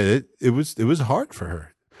 I get it. It was hard for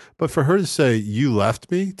her, but for her to say you left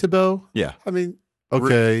me to Beau, Yeah, I mean,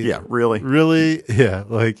 okay, yeah, really. really, yeah,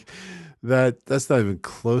 like that's not even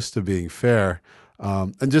close to being fair.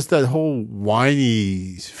 And just that whole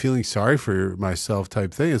whiny, feeling sorry for myself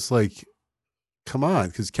type thing. It's like, come on,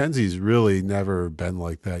 because Kenzie's really never been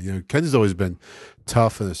like that. You know, Kenzie's always been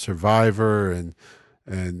tough and a survivor, and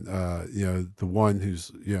you know, the one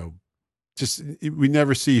who's, you know, just we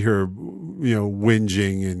never see her, you know,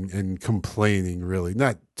 whinging and complaining. Really,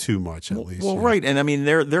 not too much at least. Well, you know. right, and I mean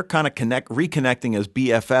they're kind of reconnecting as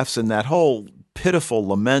BFFs, and that whole pitiful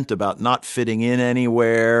lament about not fitting in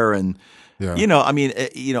anywhere, and Yeah. you know, I mean,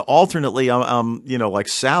 you know, alternately, I'm you know, like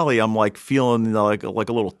Sally, I'm like feeling like a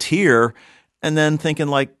little tear, and then thinking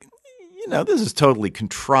like, you know, this is totally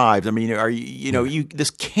contrived. I mean, are you, you know, this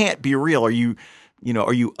can't be real. Are you, you know,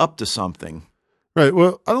 are you up to something? Right.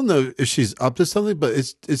 Well, I don't know if she's up to something, but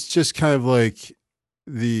it's just kind of like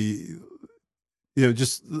the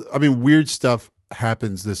just I mean, weird stuff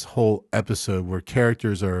happens this whole episode where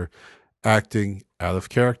characters are acting out of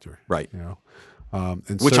character. Right.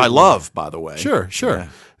 And Which I love, by the way. Sure. Yeah.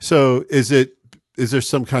 So is there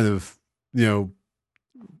some kind of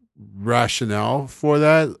rationale for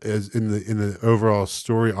that as in the overall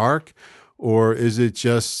story arc, or is it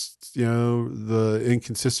just the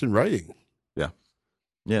inconsistent writing?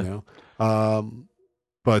 Yeah.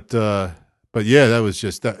 But yeah, that was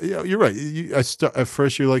just that. You're right. At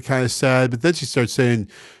first you're like kind of sad, but then she starts saying,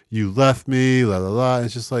 "You left me," la la la. And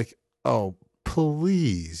it's just like, oh,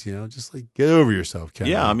 please, just like get over yourself, Ken.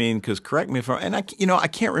 Yeah, I mean, because correct me if I'm, and I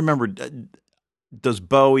can't remember. Does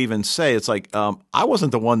Bo even say it's like I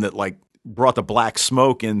wasn't the one that like brought the black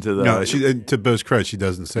smoke into the? No, to Bo's credit, she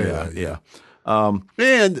doesn't say that. Yeah.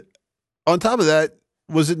 And on top of that,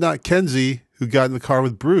 was it not Kenzie who got in the car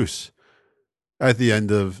with Bruce at the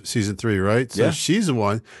end of season 3, right? So she's the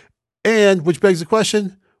one. And which begs the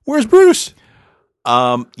question, where's Bruce?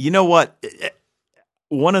 You know what?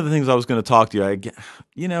 One of the things I was going to talk to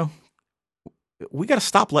you, we got to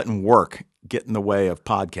stop letting work get in the way of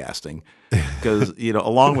podcasting because,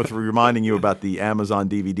 along with reminding you about the Amazon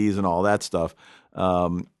DVDs and all that stuff,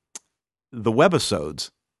 the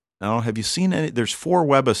webisodes. Have you seen any? There's 4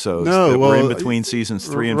 webisodes that were in between seasons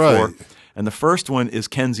 3 and 4. And the first one is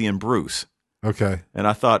Kenzie and Bruce. Okay. And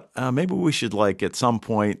I thought maybe we should at some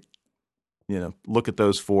point, look at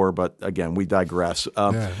those 4. But again, we digress.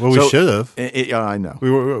 We should have. I know. We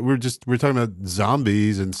were talking about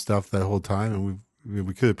zombies and stuff that whole time, and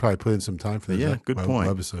we could have probably put in some time for those. Yeah, good point.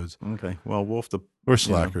 Episodes. Okay. Well, we'll have to. We're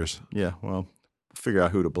slackers. Well, figure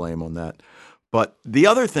out who to blame on that. But the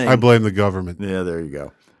other thing, I blame the government. Yeah, there you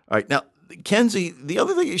go. All right, now Kenzie. The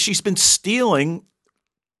other thing is she's been stealing.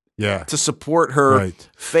 Yeah. To support her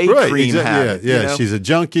fake cream habit. Yeah. She's a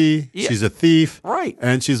junkie. Yeah. She's a thief. Right.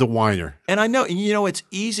 And she's a whiner. And I know, it's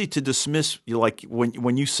easy to dismiss, like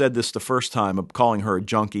when you said this the first time of calling her a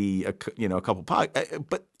junkie, a couple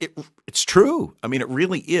but it's true. I mean, it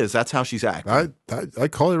really is. That's how she's acting. I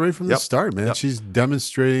call it right from the start, man. Yep. She's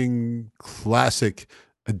demonstrating classic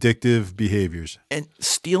addictive behaviors. And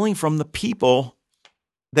stealing from the people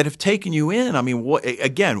that have taken you in. I mean,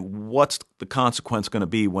 what's the consequence going to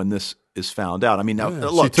be when this is found out? I mean, now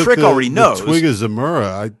look, Trick already knows. The twig of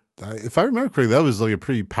Zamora. If I remember correctly, that was like a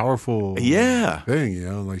pretty powerful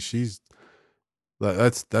thing.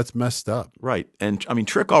 Like that's messed up, right? And I mean,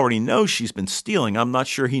 Trick already knows she's been stealing. I'm not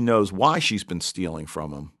sure he knows why she's been stealing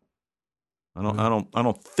from him. I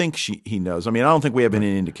don't think he knows. I mean, I don't think we have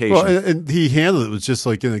any indication. Well, and he handled it was just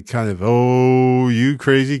like in a kind of, oh, you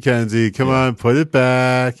crazy Kenzie, come on, put it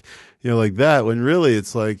back, like that. When really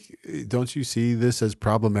it's like, don't you see this as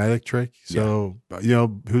problematic, Trick? So,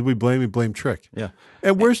 who do we blame? We blame Trick. Yeah.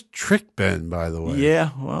 And where's Trick been, by the way? Yeah,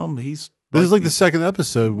 well, this is like the second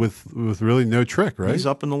episode with really no Trick, right? He's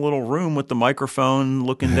up in the little room with the microphone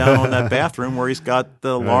looking down on that bathroom where he's got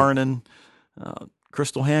the Lauren and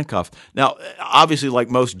Crystal handcuffed. Now, obviously, like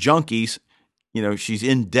most junkies, she's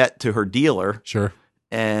in debt to her dealer. Sure.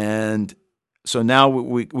 And so now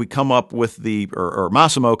we come up with or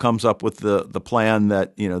Massimo comes up with the plan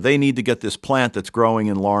that, they need to get this plant that's growing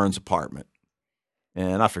in Lauren's apartment.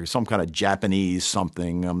 And I figure some kind of Japanese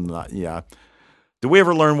something. Did we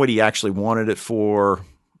ever learn what he actually wanted it for?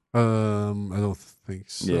 I don't think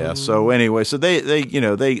so. Yeah. So anyway, so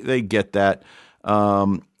they get that.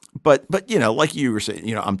 But like you were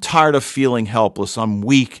saying, I'm tired of feeling helpless. I'm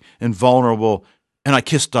weak and vulnerable, and I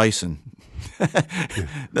kissed Dyson.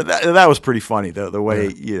 That was pretty funny, though, the way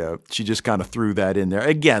she just kind of threw that in there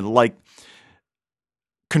again, like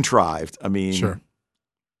contrived. I mean, sure.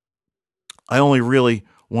 I only really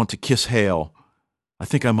want to kiss Hale. I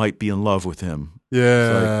think I might be in love with him.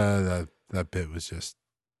 Yeah, that bit was just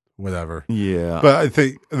whatever. Yeah, but I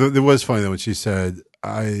think it was funny though when she said,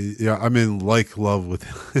 I'm in love with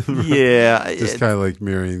him. Yeah. Just kind of like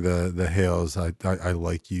mirroring the Hales, I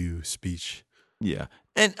like you speech. Yeah.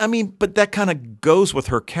 And I mean, but that kind of goes with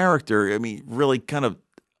her character. I mean, really kind of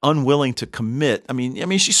unwilling to commit. I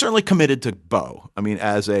mean, she's certainly committed to Bo. I mean,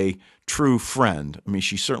 as a true friend, I mean,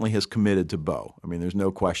 she certainly has committed to Bo. I mean, there's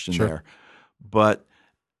no question there. But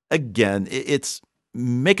again, it's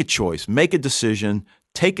make a choice, make a decision,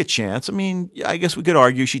 take a chance. I mean, I guess we could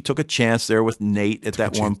argue she took a chance there with Nate at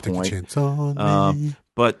that one point. Take a chance on me.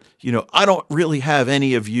 But, I don't really have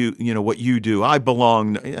any of you, what you do. I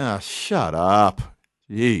belong. Shut up.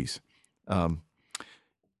 Jeez. And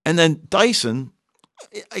then Dyson,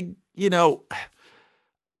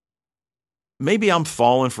 maybe I'm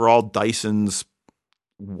falling for all Dyson's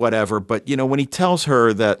whatever. But, when he tells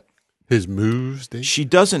her that His moves, Dave? she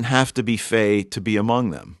doesn't have to be Fae to be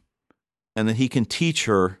among them, and that he can teach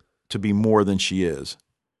her to be more than she is.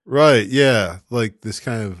 Right, yeah. Like this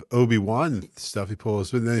kind of Obi-Wan stuff he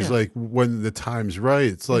pulls. But then he's Yeah. like, when the time's right,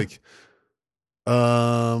 it's like,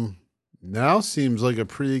 now seems like a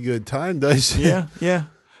pretty good time, Dyson. Yeah.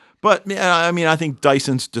 But I mean, I think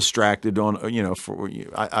Dyson's distracted on,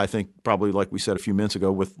 I think probably like we said a few minutes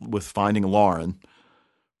ago with finding Lauren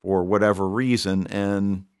for whatever reason,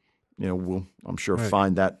 and we'll, I'm sure, Right.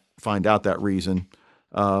 find out that reason.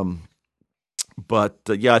 But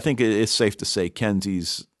I think it's safe to say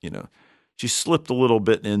Kenzie's, she slipped a little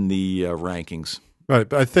bit in the rankings. Right,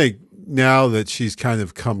 but I think now that she's kind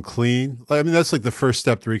of come clean, I mean, that's like the first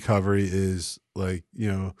step to recovery is like,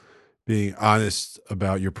 being honest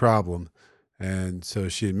about your problem. And so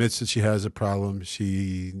she admits that she has a problem.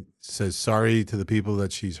 She says sorry to the people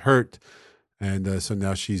that she's hurt. And so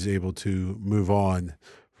now she's able to move on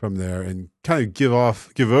from there and kind of give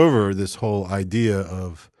over this whole idea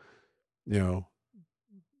of,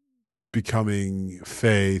 becoming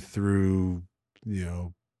Fae through,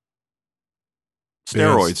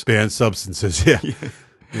 Steroids. banned substances. Yeah.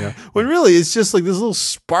 Yeah. When really it's just like these little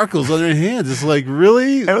sparkles on her hands. It's like,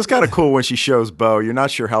 really? And it was kind of cool when she shows Bo. You're not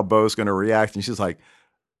sure how Bo's going to react, and she's like,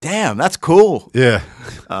 "Damn, that's cool." Yeah.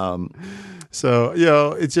 So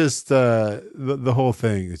it's just the whole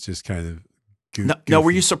thing is just kind of now,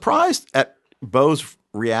 were you surprised at Bo's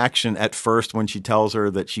reaction at first when she tells her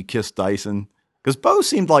that she kissed Dyson? Because Bo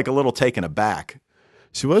seemed like a little taken aback.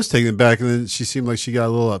 She was taken back, and then she seemed like she got a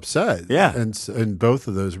little upset. Yeah. And both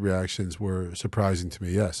of those reactions were surprising to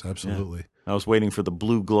me. Yes, absolutely. Yeah. I was waiting for the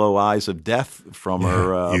blue glow eyes of death from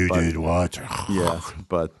her. You did what? Yes,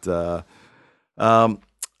 but on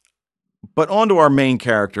to our main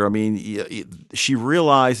character. I mean, she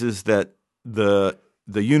realizes that the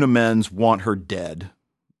Unimens want her dead.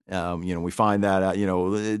 We find that out.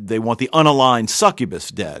 They want the unaligned succubus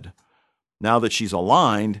dead. Now that she's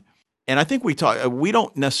aligned. And I think we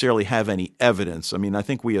don't necessarily have any evidence. I mean, I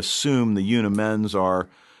think we assume the Unimens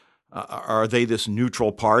are they this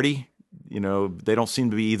neutral party? They don't seem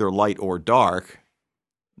to be either light or dark.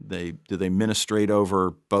 Do they ministrate over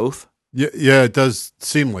both? Yeah, it does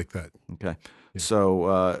seem like that. Okay. Yeah.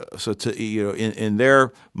 So to in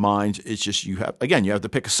their minds, it's just you have to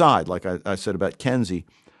pick a side. Like I said about Kenzie,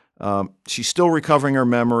 she's still recovering her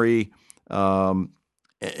memory.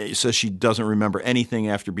 It says she doesn't remember anything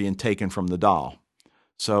after being taken from the doll.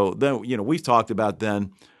 So then, we've talked about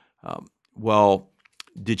then,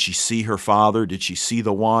 did she see her father? Did she see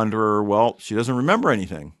the Wanderer? Well, she doesn't remember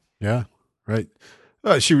anything. Yeah, right.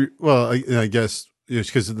 I guess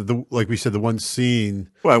because like we said, the one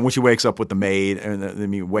scene. Well, when she wakes up with the maid,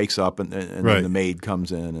 and wakes up and right. Then the maid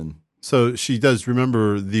comes in, and so she does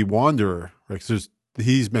remember the Wanderer. Right? 'Cause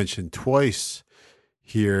he's mentioned twice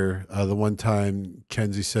here. The one time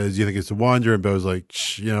Kenzie says, "You think it's a Wanderer?" And Bo's like,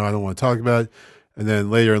 I don't want to talk about it. And then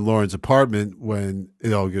later in Lauren's apartment, when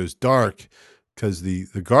it all goes dark, because the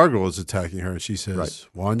gargoyle is attacking her, and she says, right.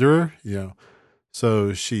 "Wanderer,"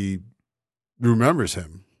 So she remembers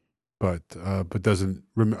him, but doesn't.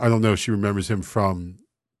 I don't know if she remembers him from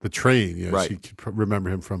the train. Right. She could remember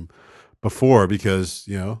him from before because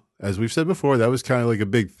as we've said before, that was kind of like a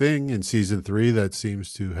big thing in season 3 that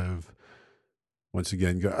seems to have. Once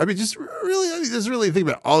again, just really think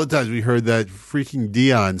about all the times we heard that freaking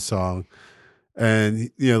Dion song,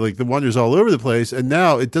 and like the Wonders all over the place, and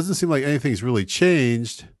now it doesn't seem like anything's really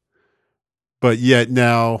changed, but yet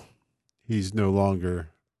now he's no longer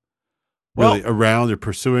really around or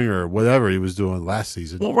pursuing or whatever he was doing last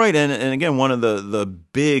season. Well, right, and again, one of the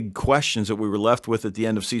big questions that we were left with at the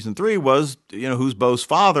end of season 3 was who's Bo's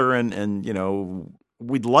father, and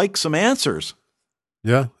we'd like some answers.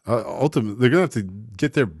 Yeah, ultimately they're gonna have to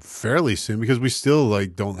get there fairly soon because we still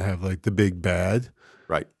don't have the big bad.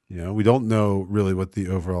 Right. We don't know really what the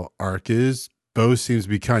overall arc is. Bo seems to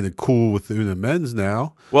be kind of cool with the Unimens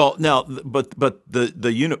now. Well, now, but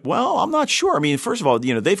the unit. Well, I'm not sure. I mean, first of all,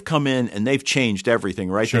 they've come in and they've changed everything,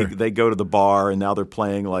 right? Sure. They go to the bar and now they're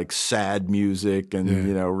playing sad music and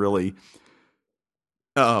really.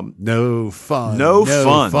 No fun. No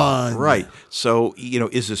fun. Right. So,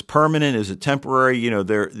 is this permanent? Is it temporary?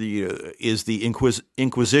 Is the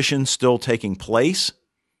Inquisition still taking place?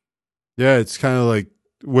 Yeah, it's kind of like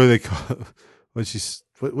what they call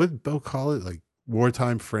what did Bo call it? Like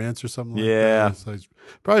wartime France or something like that. It's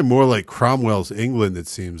probably more like Cromwell's England, it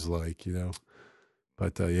seems like,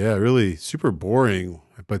 But really super boring.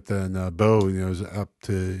 But then Bo, is up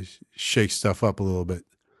to shake stuff up a little bit.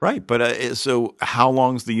 Right, but so how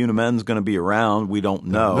long's the Unimen's going to be around? We don't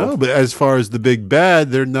know. No, but as far as the big bad,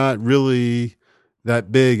 they're not really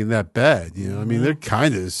that big and that bad. You know, I mean, they're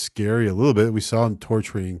kind of scary a little bit. We saw them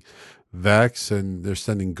torturing Vex, and they're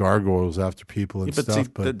sending gargoyles after people and Yeah, stuff.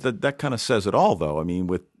 see, But that kind of says it all, though. I mean,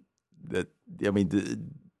 with that, I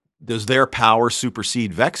mean, does their power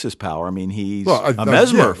supersede Vex's power? I mean, he's a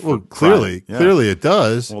mesmer. Yeah, well, clearly it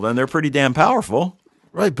does. Well, then they're pretty damn powerful.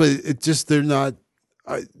 Right, but it just they're not.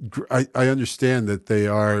 I understand that they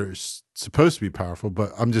are supposed to be powerful,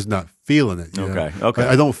 but I'm just not feeling it. You know? Okay.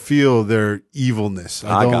 I don't feel their evilness.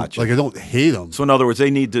 I don't, got you. Like I don't hate them. So in other words,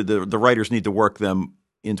 they need to the writers need to work them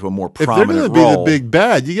into a more If they're prominent going to be role. the big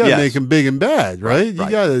bad, you got to Yes. make them big and bad, right?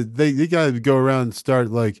 Right. You got to go around and start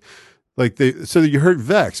like they. So you hurt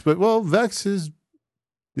Vex, but well, Vex is.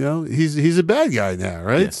 You know, he's a bad guy now,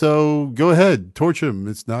 right? Yeah. So go ahead, torture him.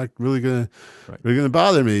 It's not really gonna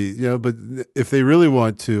bother me, you know. But if they really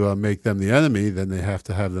want to make them the enemy, then they have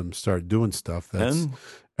to have them start doing stuff that's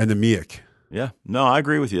enemic. Yeah, no, I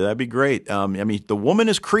agree with you. That'd be great. I mean, the woman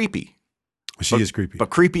is creepy. She is creepy, but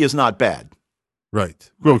creepy is not bad. Right.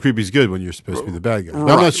 Well, creepy's good when you're supposed to be the bad guy. But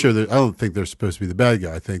I'm not sure that I don't think they're supposed to be the bad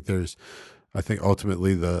guy. I think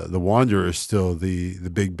ultimately the Wanderer is still the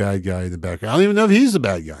big bad guy in the background. I don't even know if he's the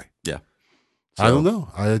bad guy. Yeah. I don't know.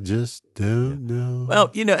 I just don't know.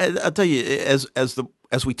 Well, you know, I'll tell you,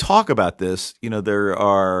 as we talk about this, you know, there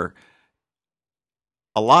are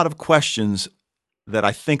a lot of questions that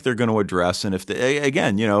I think they're going to address. And if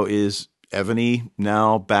again, you know, is Evany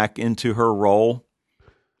now back into her role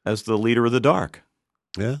as the leader of the Dark?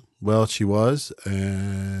 Yeah. Well, she was,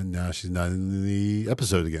 and now she's not in the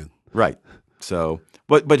episode again. Right. So,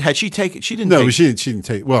 but had she taken? She didn't. No, she didn't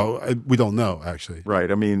take. Well, we don't know actually.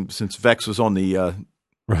 Right. I mean, since Vex was on the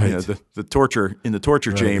right, you know, the torture in the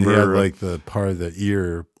torture chamber, he had like the part of the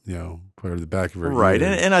ear, you know, part of the back of her right,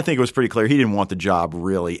 ear. and I think it was pretty clear he didn't want the job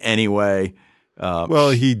really anyway.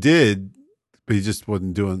 Well, he did, but he just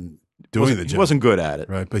wasn't doing the job. He wasn't good at it,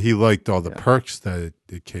 right? But he liked all the perks that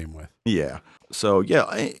it came with. Yeah. So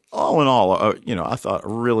yeah, all in all, you know, I thought a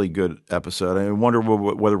really good episode. I wonder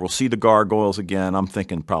whether we'll see the gargoyles again. I'm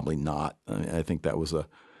thinking probably not. I think that was I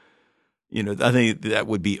think that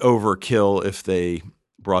would be overkill if they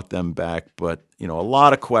brought them back. But you know, a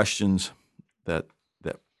lot of questions that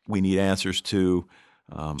we need answers to.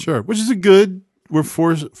 Sure, which is a good. We're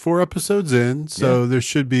four episodes in, so there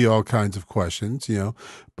should be all kinds of questions, you know.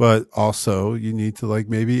 But also, you need to like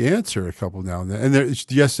maybe answer a couple now and then.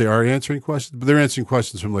 And yes, they are answering questions, but they're answering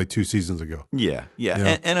questions from like 2 seasons ago. Yeah.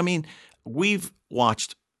 Yeah. And I mean, we've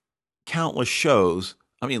watched countless shows.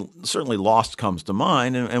 I mean, certainly Lost comes to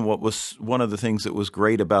mind. And what was one of the things that was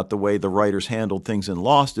great about the way the writers handled things in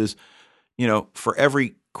Lost is, you know, for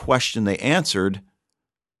every question they answered,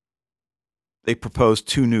 they proposed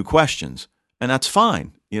 2 new questions. And that's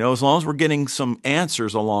fine. You know, as long as we're getting some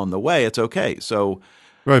answers along the way, it's okay. So,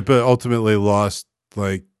 right. But ultimately Lost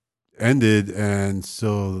like ended and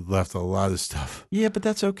still left a lot of stuff. Yeah, but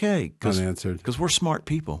that's okay. Unanswered. Because we're smart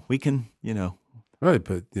people. We can, you know. Right.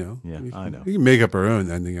 But, you know. Yeah, I know. We can make up our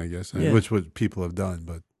own ending, I guess, Yeah. which what people have done.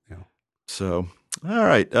 But, you know. So, all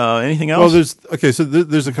right. Anything else? Well,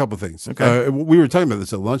 there's a couple things. Okay. We were talking about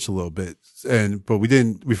this at lunch a little bit, but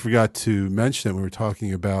we forgot to mention it. We were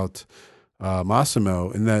talking about Massimo,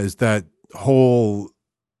 and that is that whole,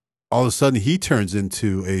 all of a sudden he turns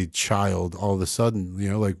into a child all of a sudden, you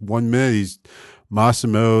know, like 1 minute he's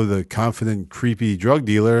Massimo, the confident, creepy drug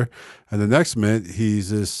dealer, and the next minute he's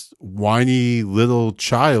this whiny little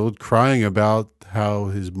child crying about how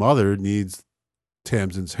his mother needs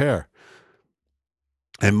Tamsin's hair.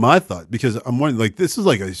 And my thought, because I'm wondering, like, this is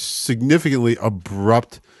like a significantly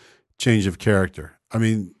abrupt change of character. I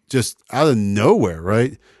mean, just out of nowhere,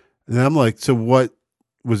 right? And I'm like, so what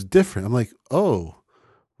was different? I'm like, oh,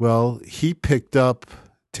 well, he picked up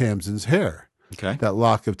Tamsin's hair, okay. that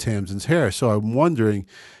lock of Tamsin's hair. So I'm wondering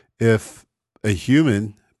if a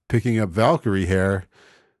human picking up Valkyrie hair,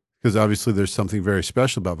 because obviously there's something very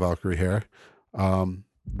special about Valkyrie hair,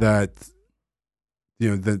 that,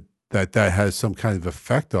 you know, that has some kind of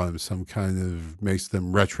effect on them, some kind of makes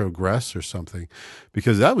them retrogress or something,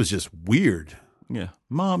 because that was just weird. Yeah.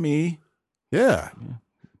 Mommy. Yeah.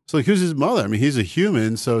 So like, who's his mother? I mean, he's a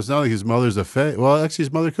human, so it's not like his mother's a fae. Well, actually,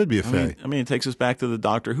 his mother could be a fae. I mean, it takes us back to the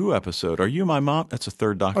Doctor Who episode. Are you my mom? That's a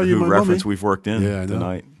third Doctor Are you Who my reference mommy? we've worked in Yeah, I know.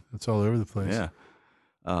 tonight. It's all over the place. Yeah.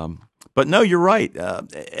 But no, you're right.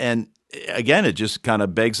 And again, it just kind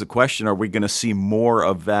of begs the question, are we going to see more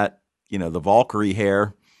of that, you know, the Valkyrie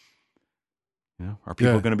hair? You know, are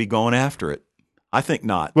people going to be going after it? I think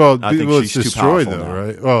not. Well, I think it's she's too destroyed powerful though, now.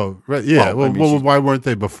 right? Oh, right. Yeah. Well, I mean, Well, why weren't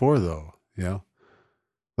they before though? You know?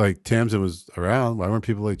 like Tamsin was around. Why weren't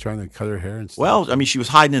people like trying to cut her hair and stuff? Well, I mean, she was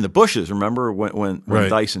hiding in the bushes. Remember when Right.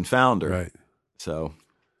 Dyson found her? right. So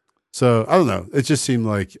So I don't know. It just seemed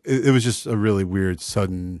like it was just a really weird,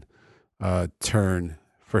 sudden turn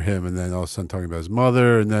for him, and then all of a sudden talking about his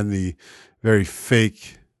mother, and then the very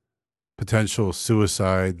fake potential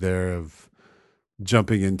suicide there of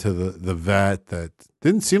jumping into the vat that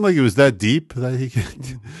didn't seem like it was that deep that he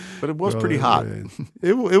could. but it was go pretty that hot. way.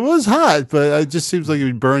 It was hot, but it just seems like it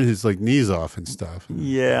would burn his like knees off and stuff.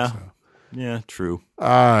 Yeah. So, Yeah, true.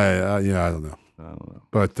 I don't know. I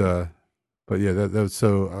don't know. But yeah, that was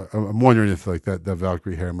so. I'm wondering if like that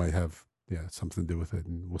Valkyrie hair might have something to do with it,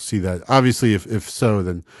 and we'll see that. Obviously, if so,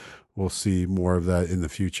 then we'll see more of that in the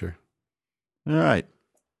future. All right.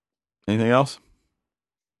 Anything else?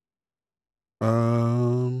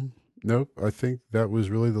 Nope. I think that was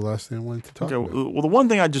really the last thing I wanted to talk Okay. about. Well, the one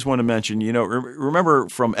thing I just want to mention, remember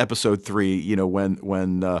from episode 3,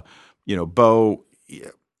 when Bo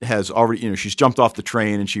has already, she's jumped off the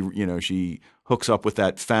train and she hooks up with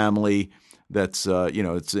that family that's,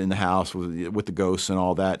 it's in the house with the ghosts and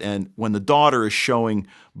all that. And when the daughter is showing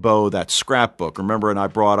Bo that scrapbook, remember, and I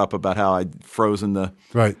brought up about how I'd frozen the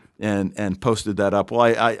Right. and posted that up. Well,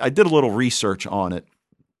 I did a little research on it.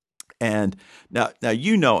 And now I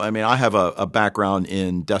mean, I have a background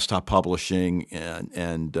in desktop publishing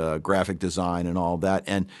and graphic design and all that.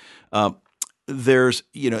 And there's,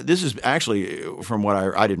 this is actually from what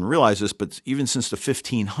I didn't realize this, but even since the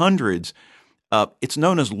 1500s, it's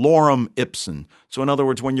known as lorem ipsum. So in other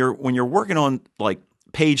words, when you're working on like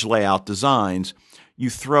page layout designs, you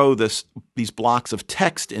throw these blocks of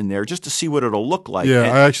text in there just to see what it'll look like. Yeah,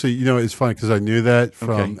 And- I actually, it's funny because I knew that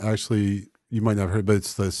from Okay. actually. You might not have heard, but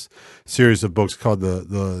it's this series of books called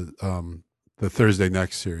the Thursday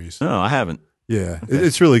Next series. No, I haven't. Yeah,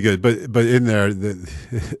 it's really good. But in there,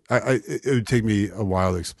 it would take me a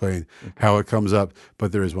while to explain how it comes up.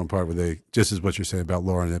 But there is one part where they just as what you're saying about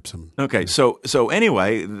Lorem Ipsum. Okay, so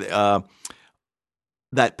anyway,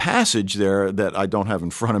 that passage there that I don't have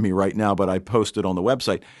in front of me right now, but I posted on the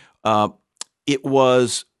website. It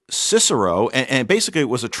was Cicero, and basically it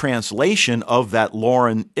was a translation of that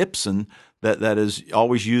Lorem Ipsum that is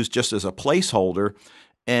always used just as a placeholder,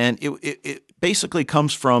 and it basically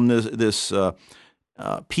comes from this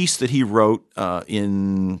piece that he wrote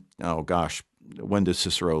in when did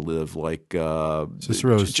Cicero live? Like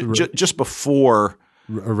Cicero's just before,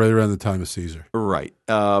 right around the time of Caesar. right?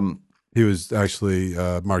 He was actually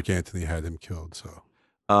Mark Antony had him killed. So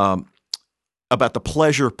About the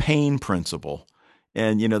pleasure-pain principle,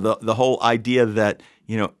 and the whole idea that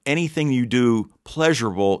anything you do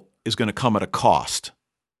pleasurable is going to come at a cost,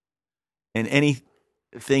 and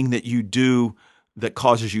anything that you do that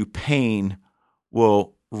causes you pain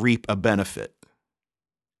will reap a benefit.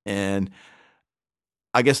 And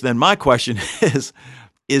I guess then my question is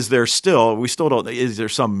there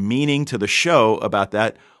some meaning to the show about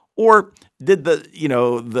that? Or did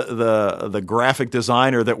the graphic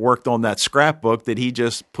designer that worked on that scrapbook, did he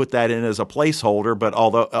just put that in as a placeholder? But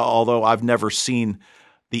although I've never seen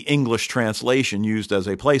the English translation used as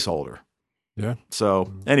a placeholder. yeah,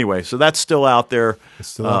 So anyway, so that's still out there. it's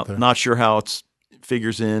still out there. Not sure how it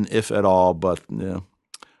figures in, if at all, but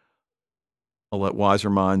I'll let wiser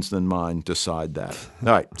minds than mine decide that.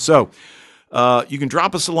 All right. So you can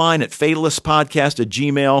drop us a line at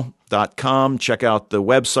fatalistpodcast@gmail.com. Check out the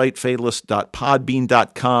website,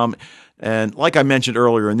 fatalist.podbean.com. And like I mentioned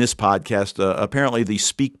earlier in this podcast, apparently the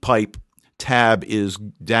SpeakPipe tab is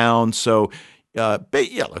down. So,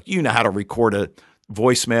 look, you know how to record a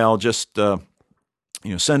voicemail. Just,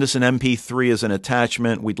 send us an MP3 as an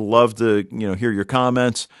attachment. We'd love to, hear your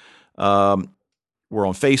comments. We're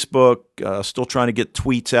on Facebook, still trying to get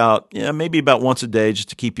tweets out, maybe about once a day just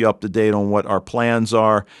to keep you up to date on what our plans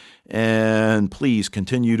are. And please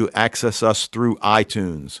continue to access us through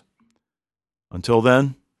iTunes. Until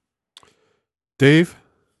then, Dave,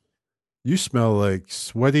 you smell like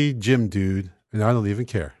sweaty gym dude, and I don't even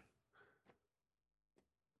care.